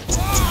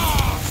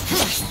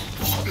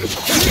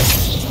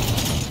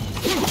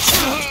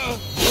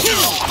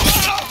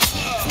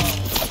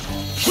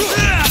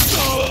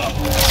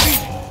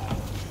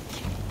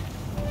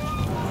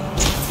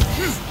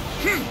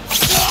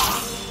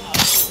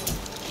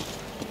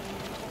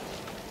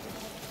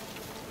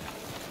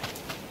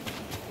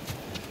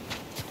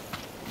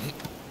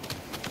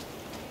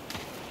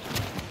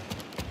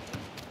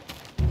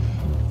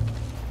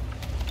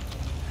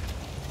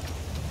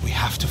 We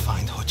have to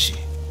find Hochi.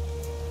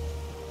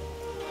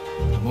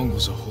 The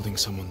Mongols are holding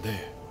someone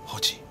there.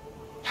 Hochi.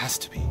 Has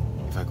to be.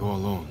 If I go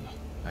alone,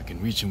 I can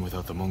reach him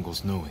without the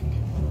Mongols knowing.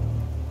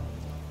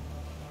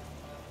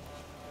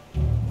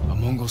 A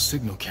Mongol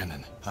signal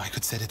cannon. I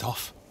could set it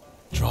off.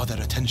 Draw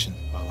their attention.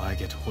 While I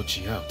get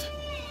Hochi out.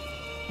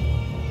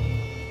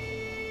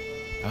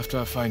 After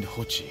I find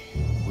Hochi,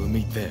 we'll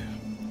meet there.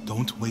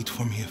 Don't wait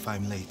for me if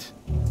I'm late.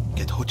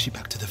 Get Hochi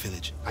back to the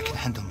village. I can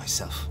handle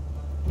myself.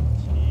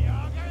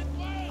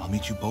 I'll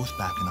meet you both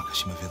back in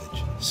Akashima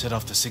village. Set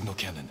off the signal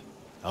cannon.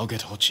 I'll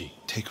get Hochi.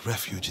 Take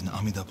refuge in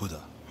Amida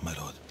Buddha, my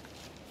lord.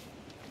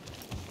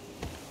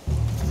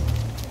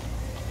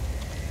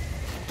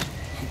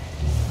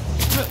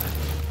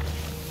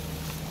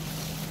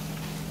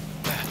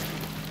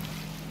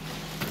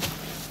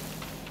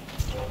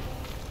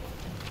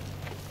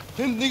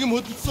 Нэг юм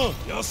хөдөлсөн.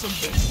 Яасан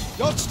бэ?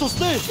 Яач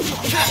туслаа.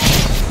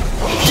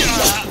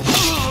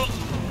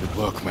 Good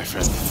work, my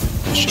friend. I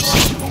should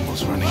see the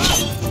Mongols running.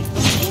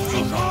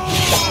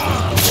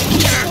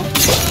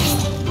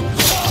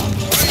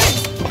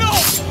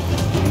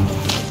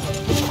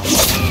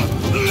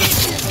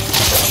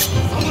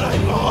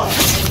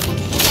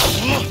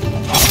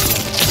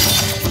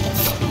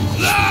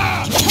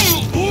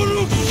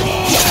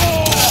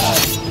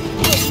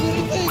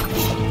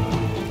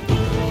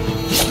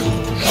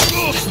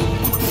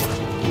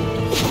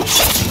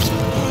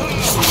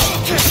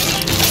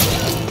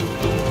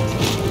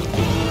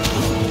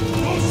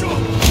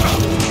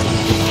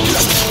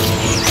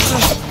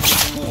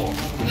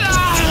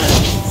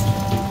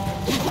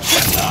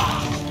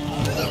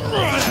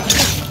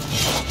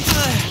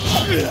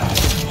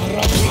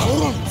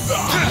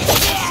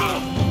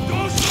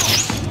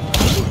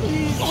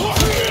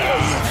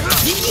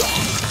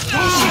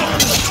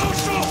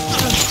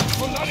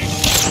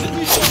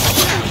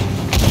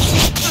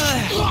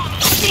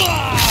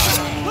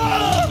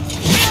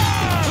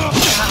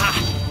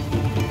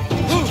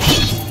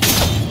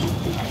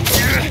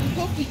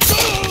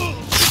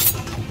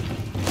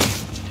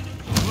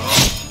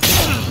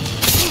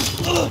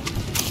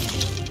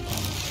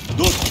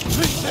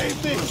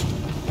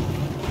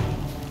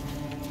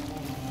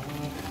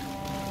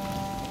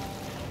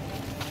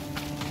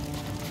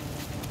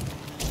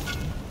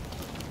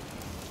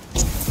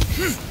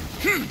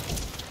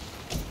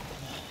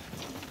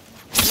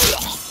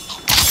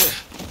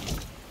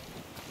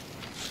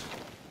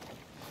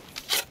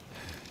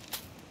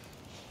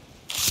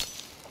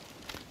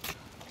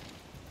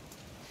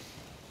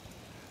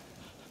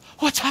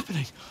 What's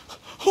happening?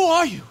 Who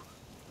are you?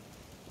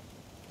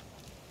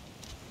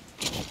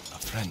 A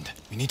friend.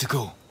 We need to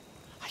go.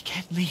 I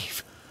can't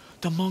leave.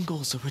 The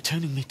Mongols are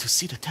returning me to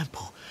see the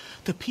temple.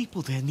 The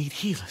people there need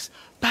healers,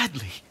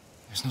 badly.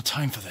 There's no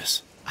time for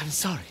this. I'm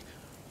sorry,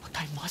 but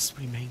I must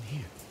remain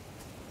here.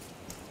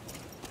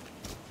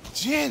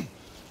 Jin!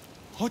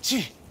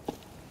 Hochi!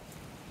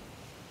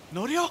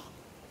 Norio?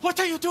 What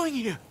are you doing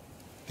here?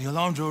 The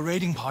alarm drew a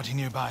raiding party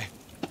nearby.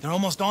 They're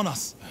almost on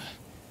us.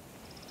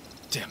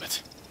 Damn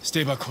it.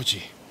 Stay back,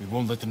 Kochi. We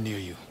won't let them near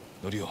you.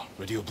 Norio,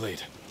 ready your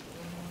blade.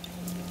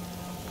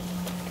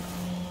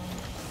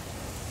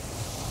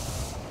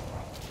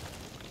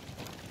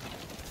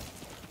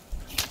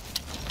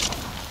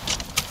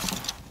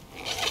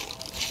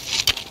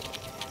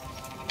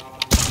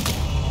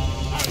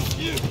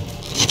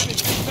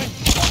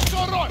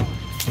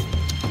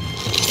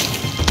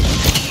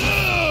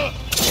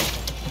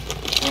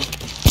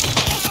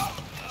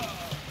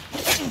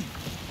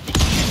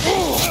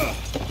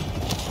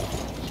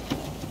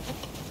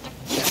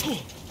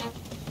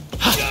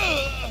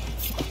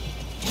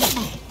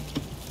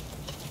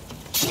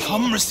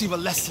 Come receive a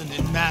lesson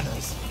in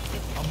manners.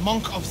 A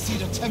monk of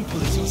Cedar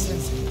Temple is your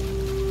sensei.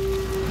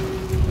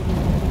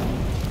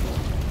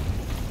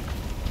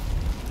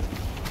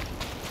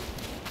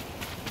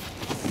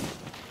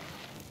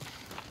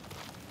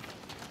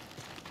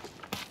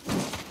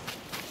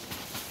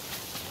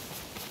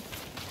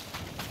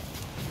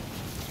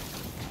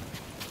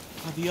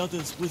 Are the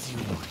others with you,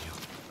 Norio?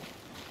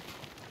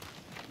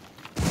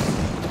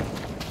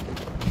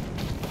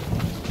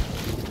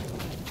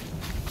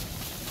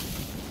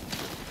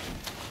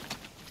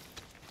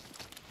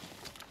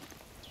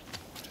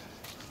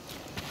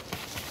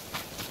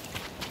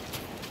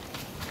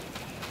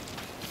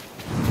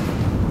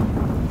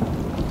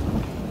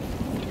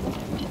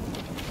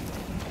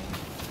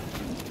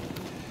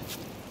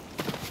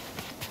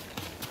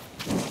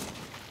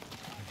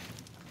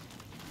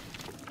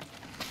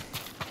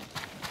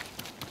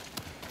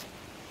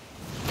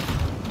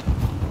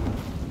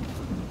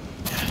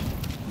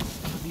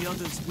 The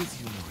others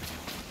with you, Norio.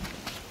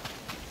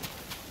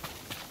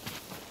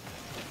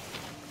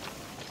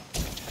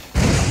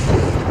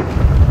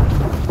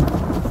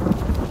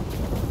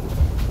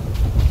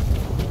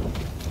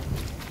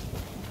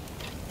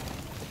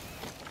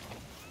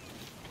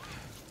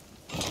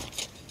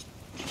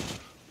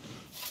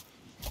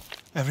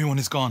 Everyone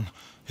is gone.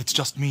 It's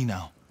just me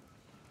now.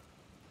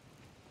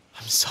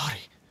 I'm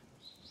sorry.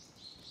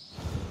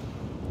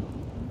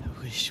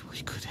 I wish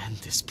we could end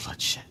this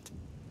bloodshed.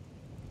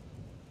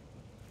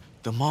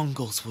 The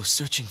Mongols were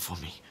searching for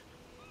me.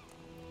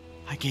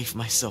 I gave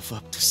myself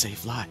up to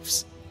save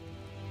lives.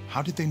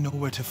 How did they know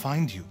where to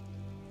find you?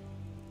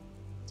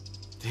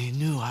 They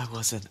knew I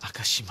was an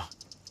Akashima.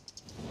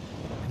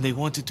 And they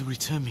wanted to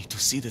return me to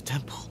see the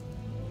temple.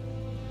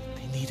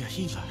 They need a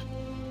healer.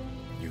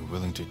 You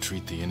willing to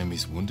treat the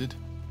enemy's wounded?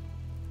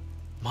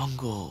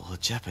 Mongol or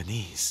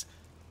Japanese,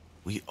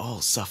 we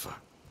all suffer.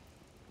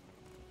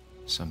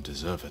 Some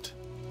deserve it.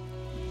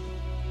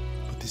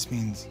 But this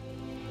means...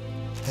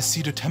 has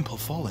Cedar Temple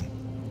fallen?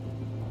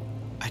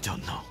 I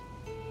don't know.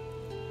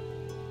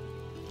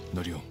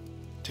 Norio,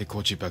 take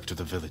Kochi back to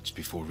the village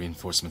before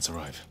reinforcements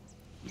arrive.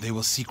 They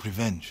will seek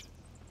revenge.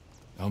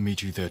 I'll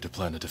meet you there to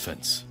plan a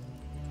defense.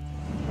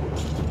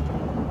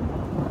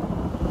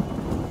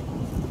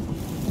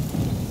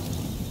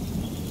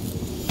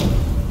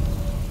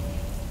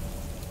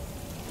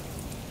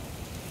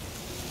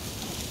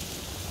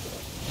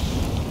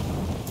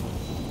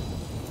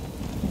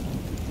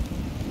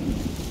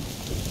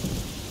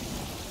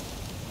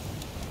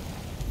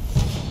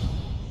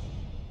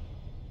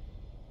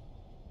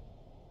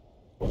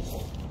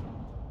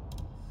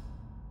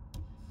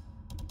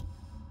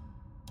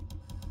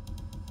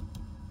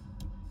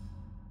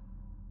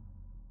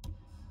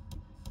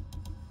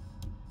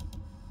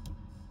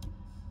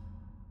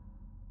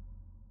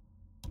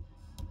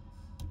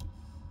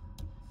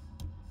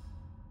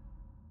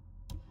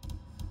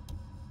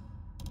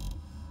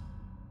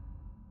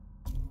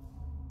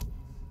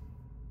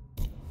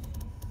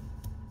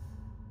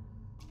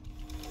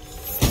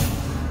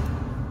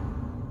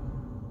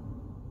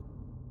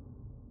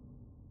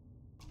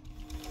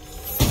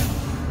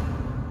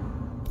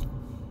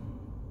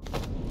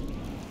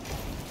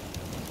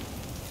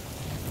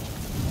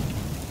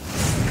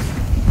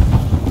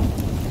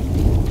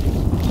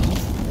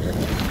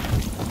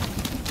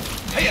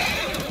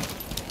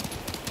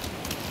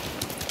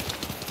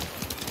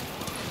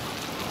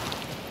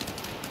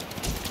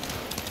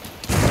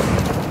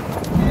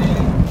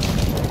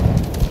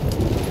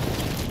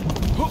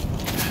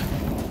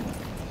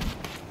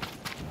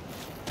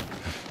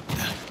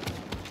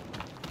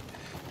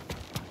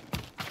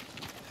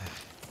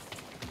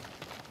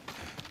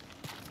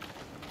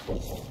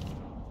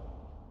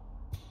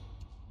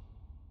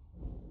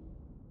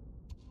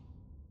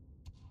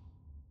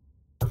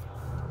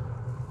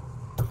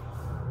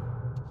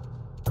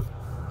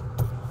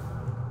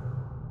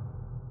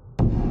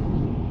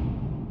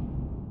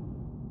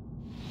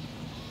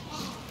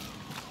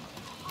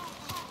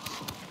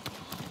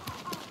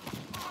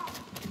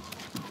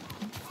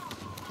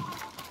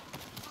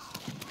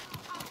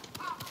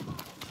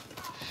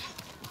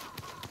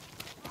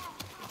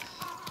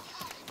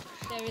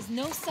 There is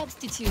no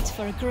substitute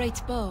for a great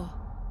bow.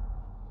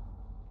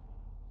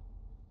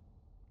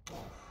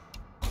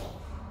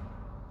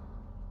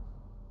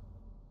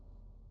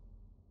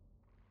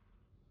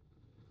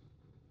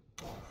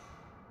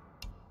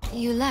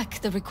 You lack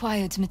the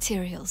required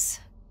materials.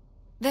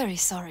 Very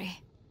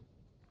sorry.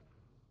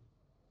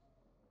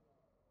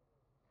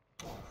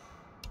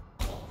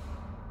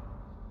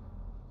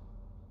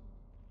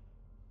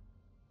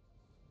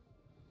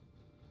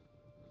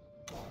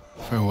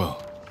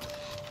 Farewell.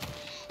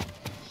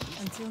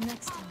 Until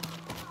next time.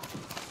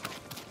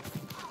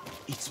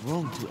 It's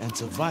wrong to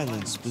answer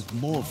violence with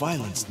more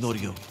violence,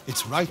 Norio.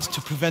 It's right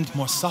to prevent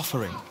more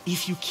suffering.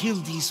 If you kill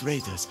these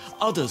raiders,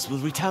 others will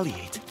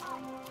retaliate.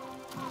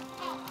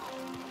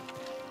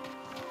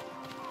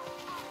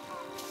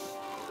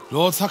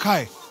 Lord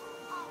Sakai,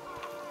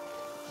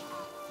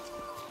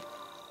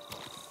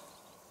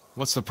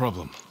 What's the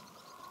problem?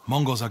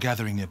 Mongols are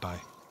gathering nearby,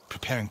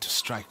 preparing to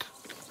strike.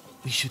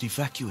 We should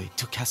evacuate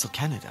to Castle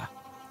Canada.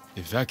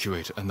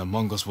 Evacuate and the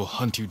Mongols will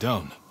hunt you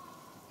down.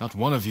 Not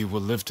one of you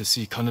will live to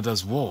see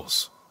Canada's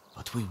walls.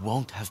 But we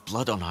won't have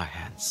blood on our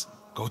hands.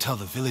 Go tell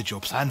the village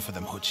your plan for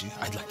them, Hochi.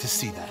 I'd like to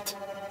see that.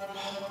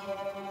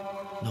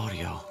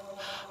 Norio,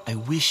 I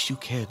wish you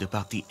cared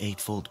about the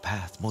Eightfold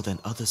Path more than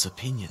others'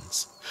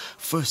 opinions.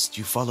 First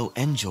you follow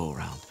Enjo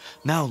around,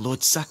 now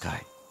Lord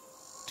Sakai.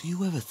 Do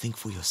you ever think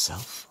for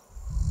yourself?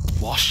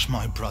 Wash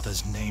my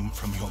brother's name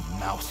from your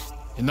mouth.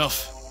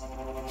 Enough!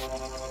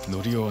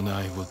 Norio and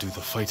I will do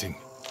the fighting.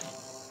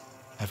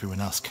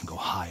 Everyone else can go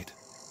hide.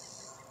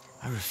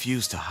 I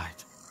refuse to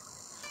hide.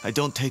 I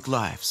don't take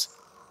lives,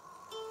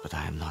 but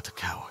I am not a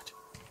coward.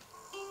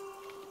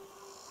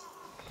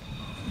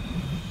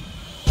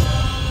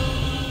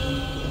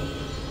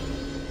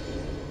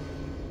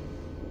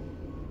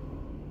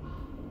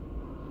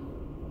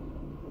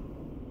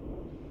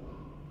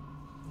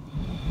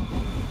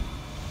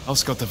 I'll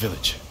scout the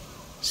village.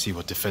 See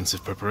what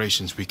defensive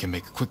preparations we can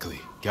make quickly.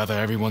 Gather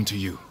everyone to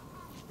you.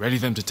 Ready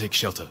them to take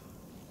shelter.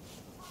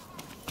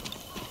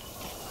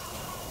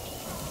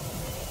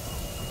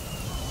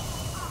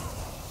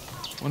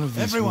 One of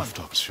these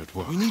rooftops should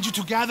work. We need you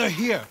to gather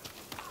here.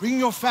 Bring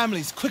your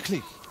families,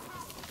 quickly.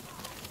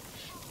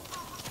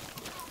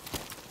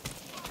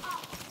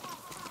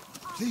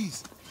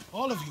 Please,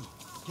 all of you,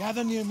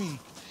 gather near me.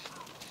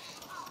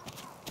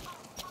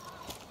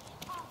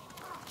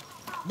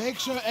 Make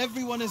sure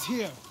everyone is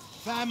here.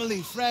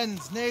 Family,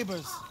 friends,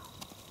 neighbors.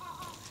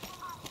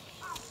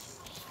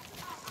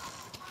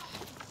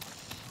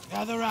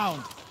 Gather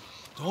round.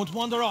 Don't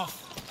wander off.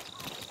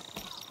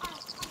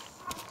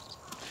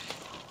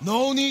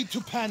 No need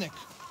to panic.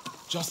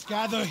 Just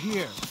gather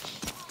here.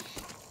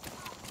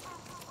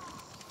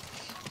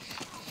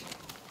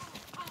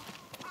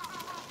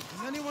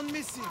 Is anyone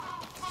missing?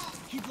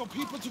 Keep your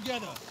people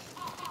together.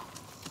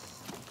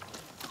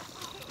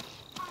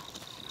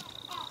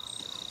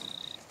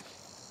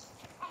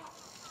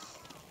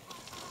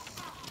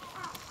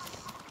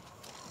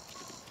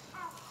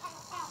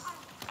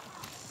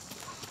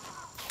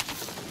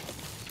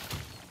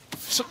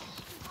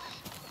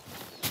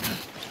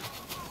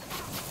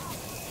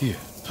 Here,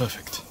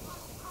 perfect.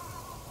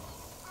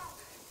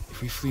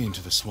 If we flee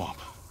into the swamp,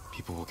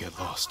 people will get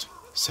lost,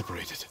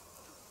 separated.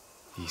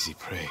 Easy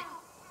prey.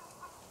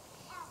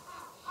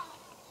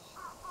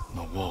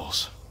 No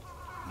walls.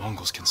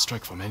 Mongols can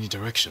strike from any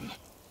direction.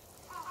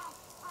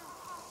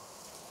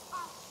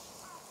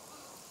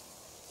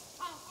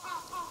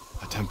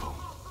 A temple.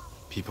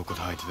 People could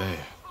hide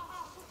there.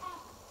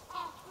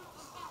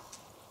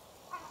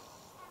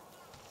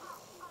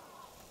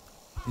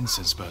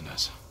 Incense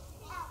burners.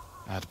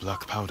 Add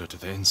black powder to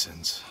the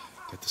incense.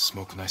 Get the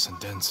smoke nice and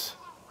dense.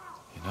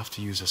 Enough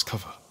to use as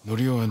cover.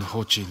 Norio and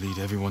Hochi lead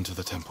everyone to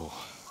the temple.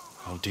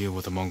 I'll deal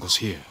with the Mongols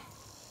here.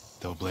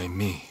 They'll blame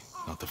me,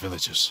 not the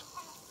villagers.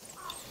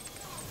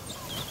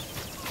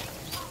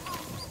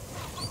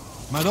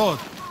 My lord,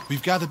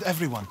 we've gathered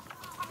everyone.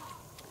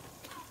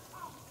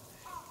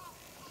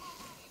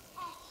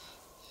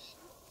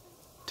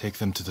 Take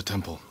them to the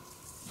temple.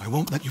 I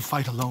won't let you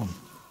fight alone.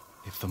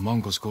 If the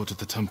Mongols go to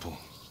the temple,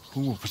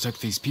 who will protect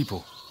these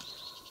people?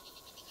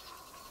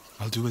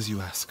 I'll do as you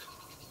ask.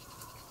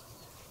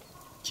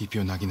 Keep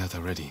your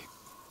naginata ready.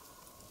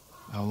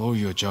 I'll owe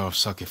you a jar of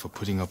sake for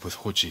putting up with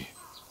Hochi.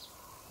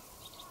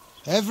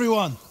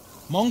 Everyone!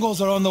 Mongols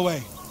are on the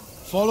way.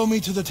 Follow me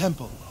to the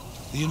temple.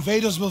 The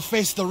invaders will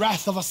face the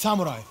wrath of a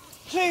samurai.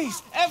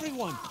 Please,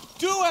 everyone,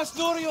 do as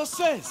Norio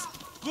says.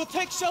 We'll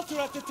take shelter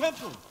at the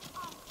temple.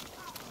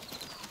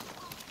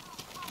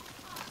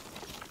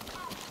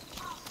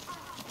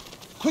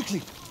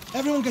 Quickly!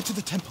 Everyone get to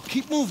the temple.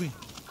 Keep moving.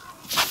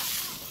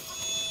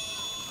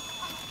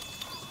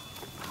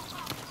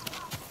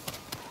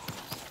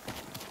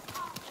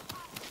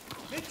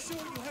 Make sure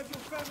you have your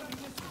family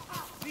with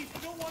you.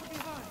 Leave no one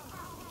behind.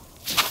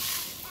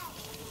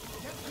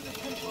 Get to the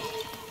temple.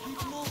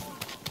 Keep moving.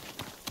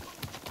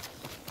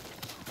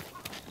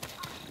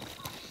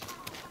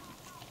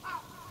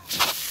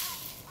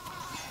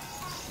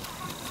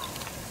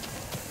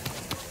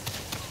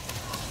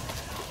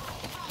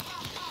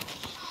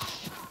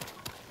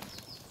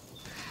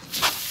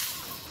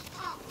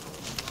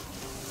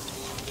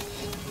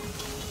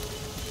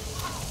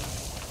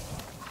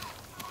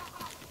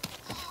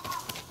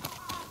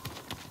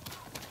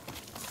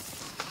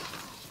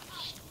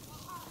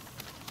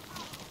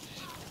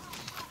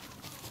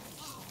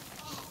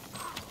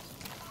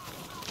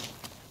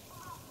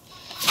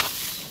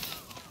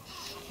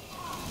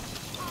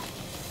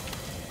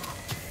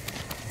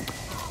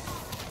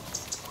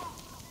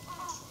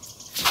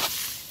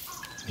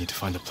 Need to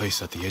find a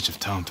place at the edge of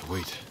town to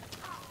wait.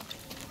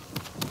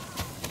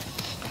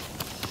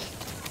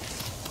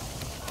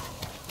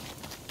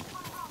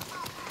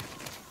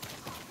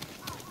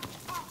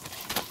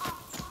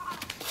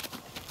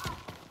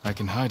 I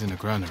can hide in a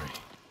granary.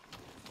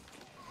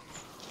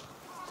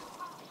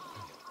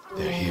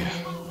 They're here.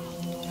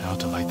 Now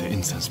to light the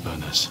incense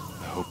burners.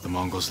 I hope the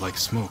Mongols like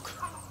smoke.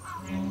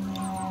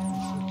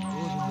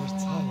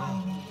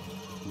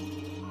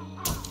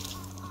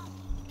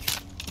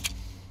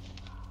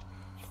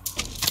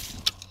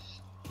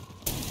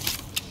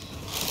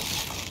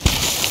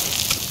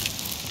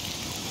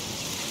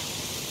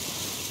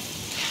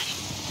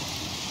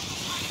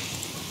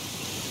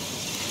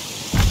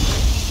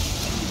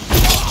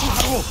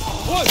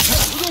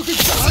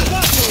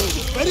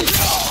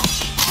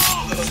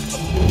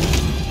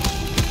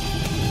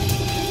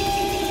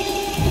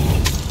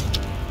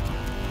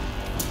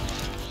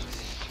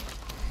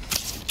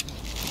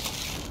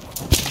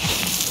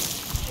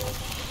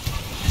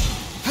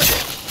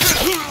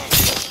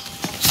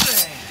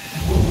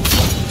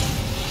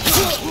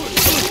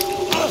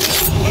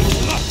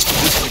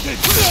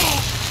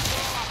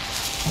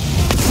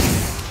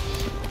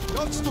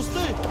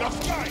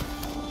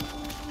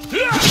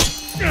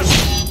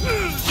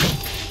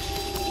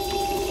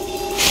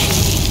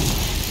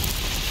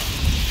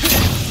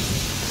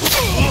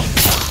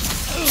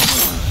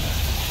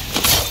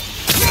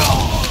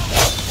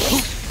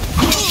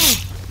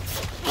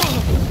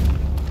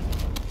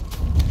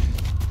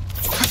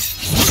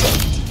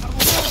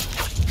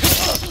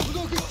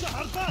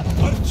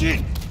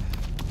 Jin!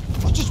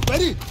 Очиж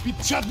барь! Бид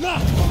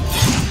чаднаа!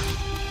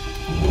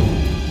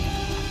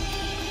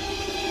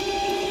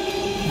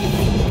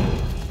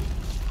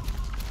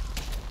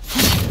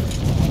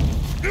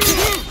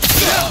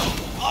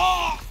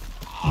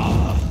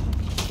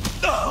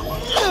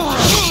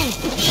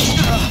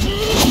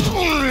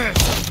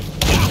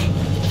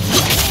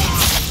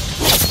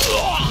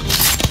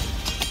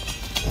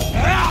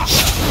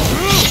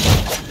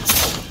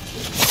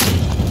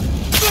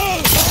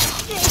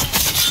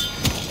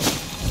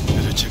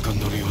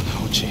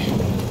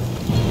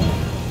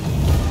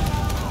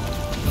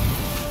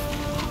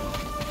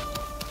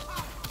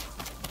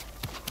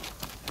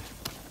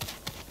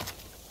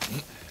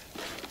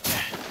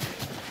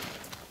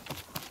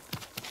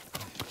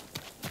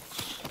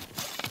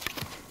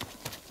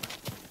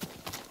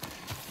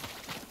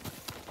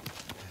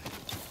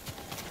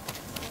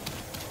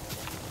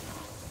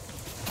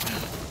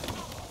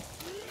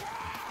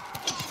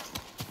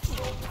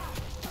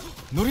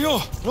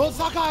 Norio! Lord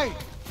Sakai!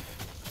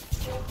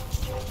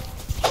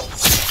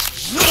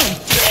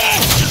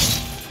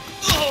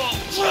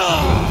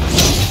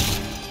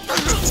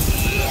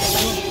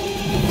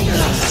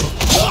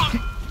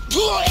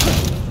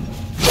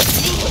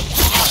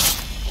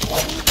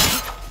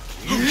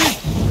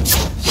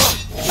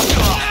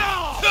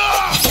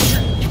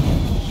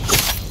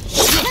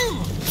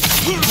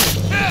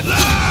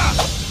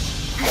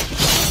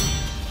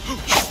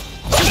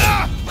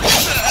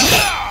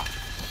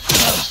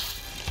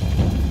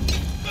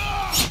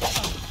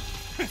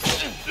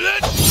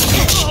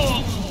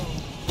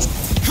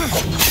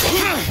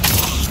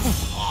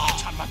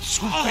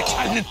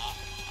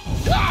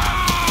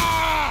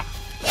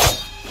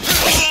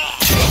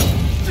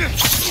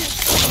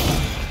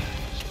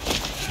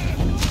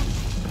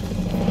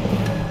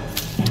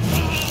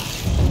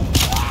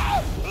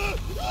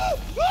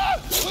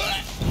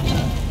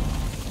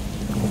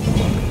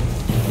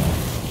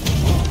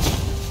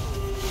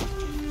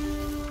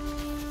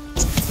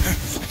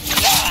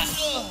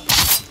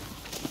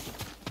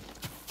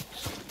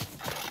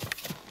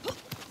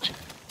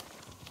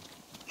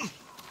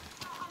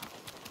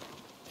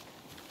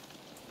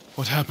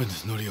 What happened,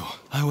 Norio?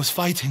 I was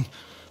fighting.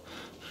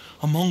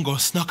 A Mongol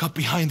snuck up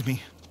behind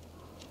me.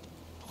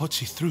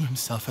 Hochi threw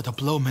himself at a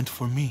blow meant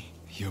for me.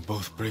 You're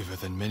both braver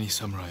than many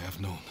samurai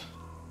I've known.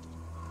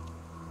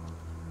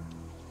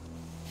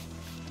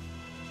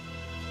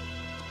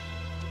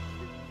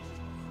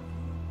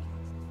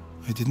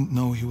 I didn't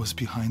know he was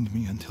behind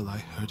me until I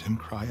heard him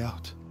cry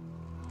out.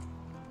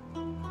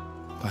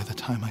 By the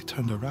time I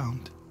turned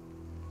around,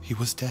 he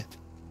was dead.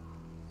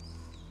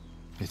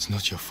 It's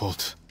not your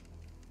fault.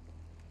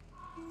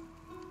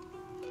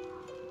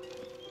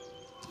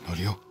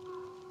 Norio?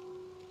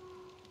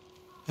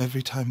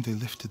 Every time they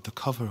lifted the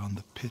cover on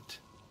the pit,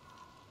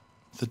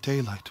 the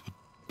daylight would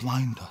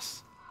blind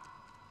us.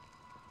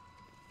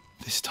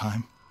 This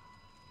time,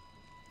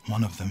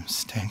 one of them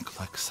stank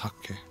like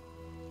sake.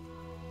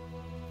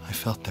 I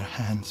felt their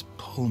hands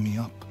pull me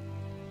up,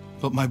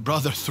 but my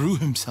brother threw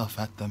himself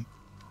at them.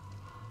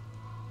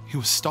 He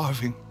was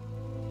starving,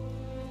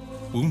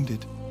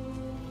 wounded,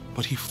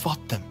 but he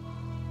fought them.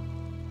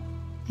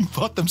 He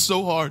fought them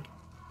so hard.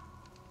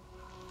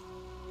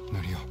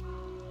 Norio,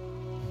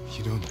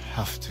 you don't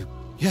have to...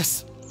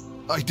 Yes,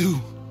 I do.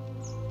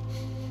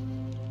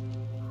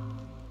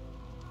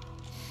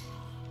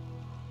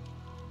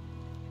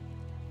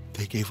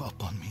 They gave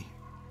up on me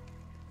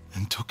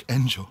and took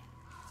Enjo.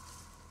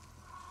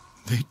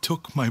 They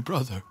took my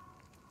brother.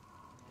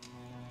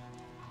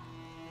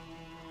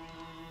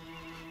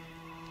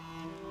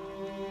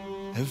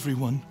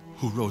 Everyone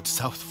who rode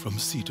south from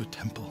Cedar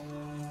Temple.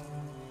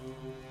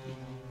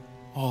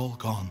 All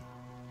gone.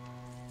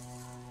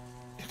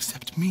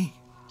 Except me.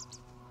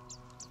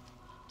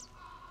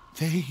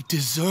 They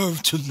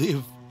deserve to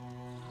live.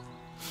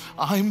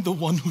 I'm the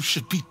one who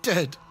should be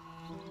dead.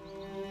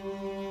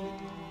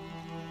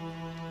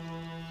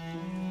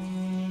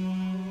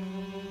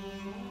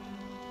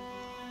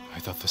 I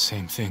thought the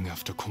same thing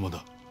after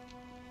Komoda.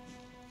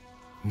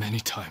 Many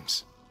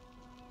times.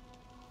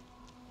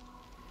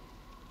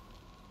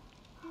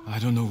 I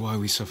don't know why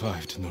we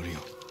survived, Norio.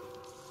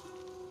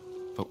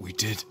 But we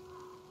did.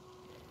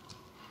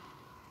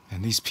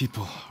 And these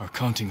people are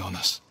counting on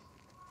us.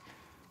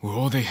 We're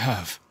all they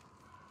have.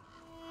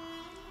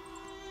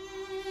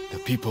 The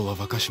people of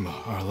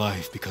Akashima are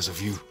alive because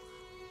of you.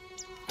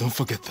 Don't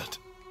forget that.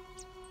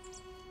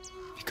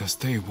 Because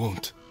they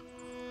won't.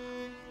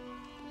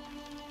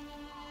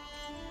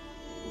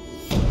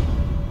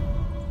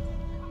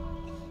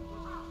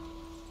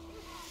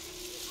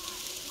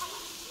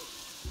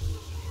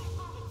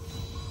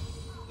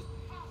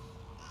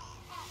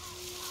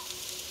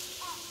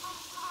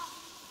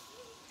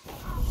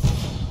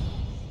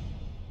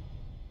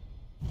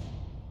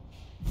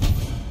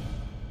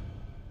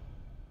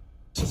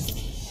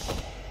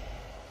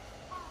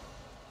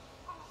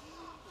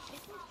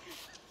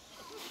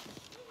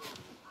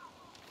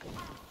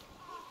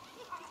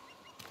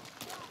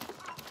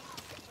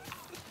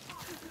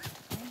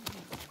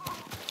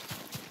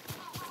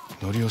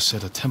 Norio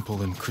said a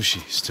temple in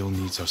Kushi still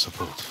needs our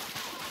support.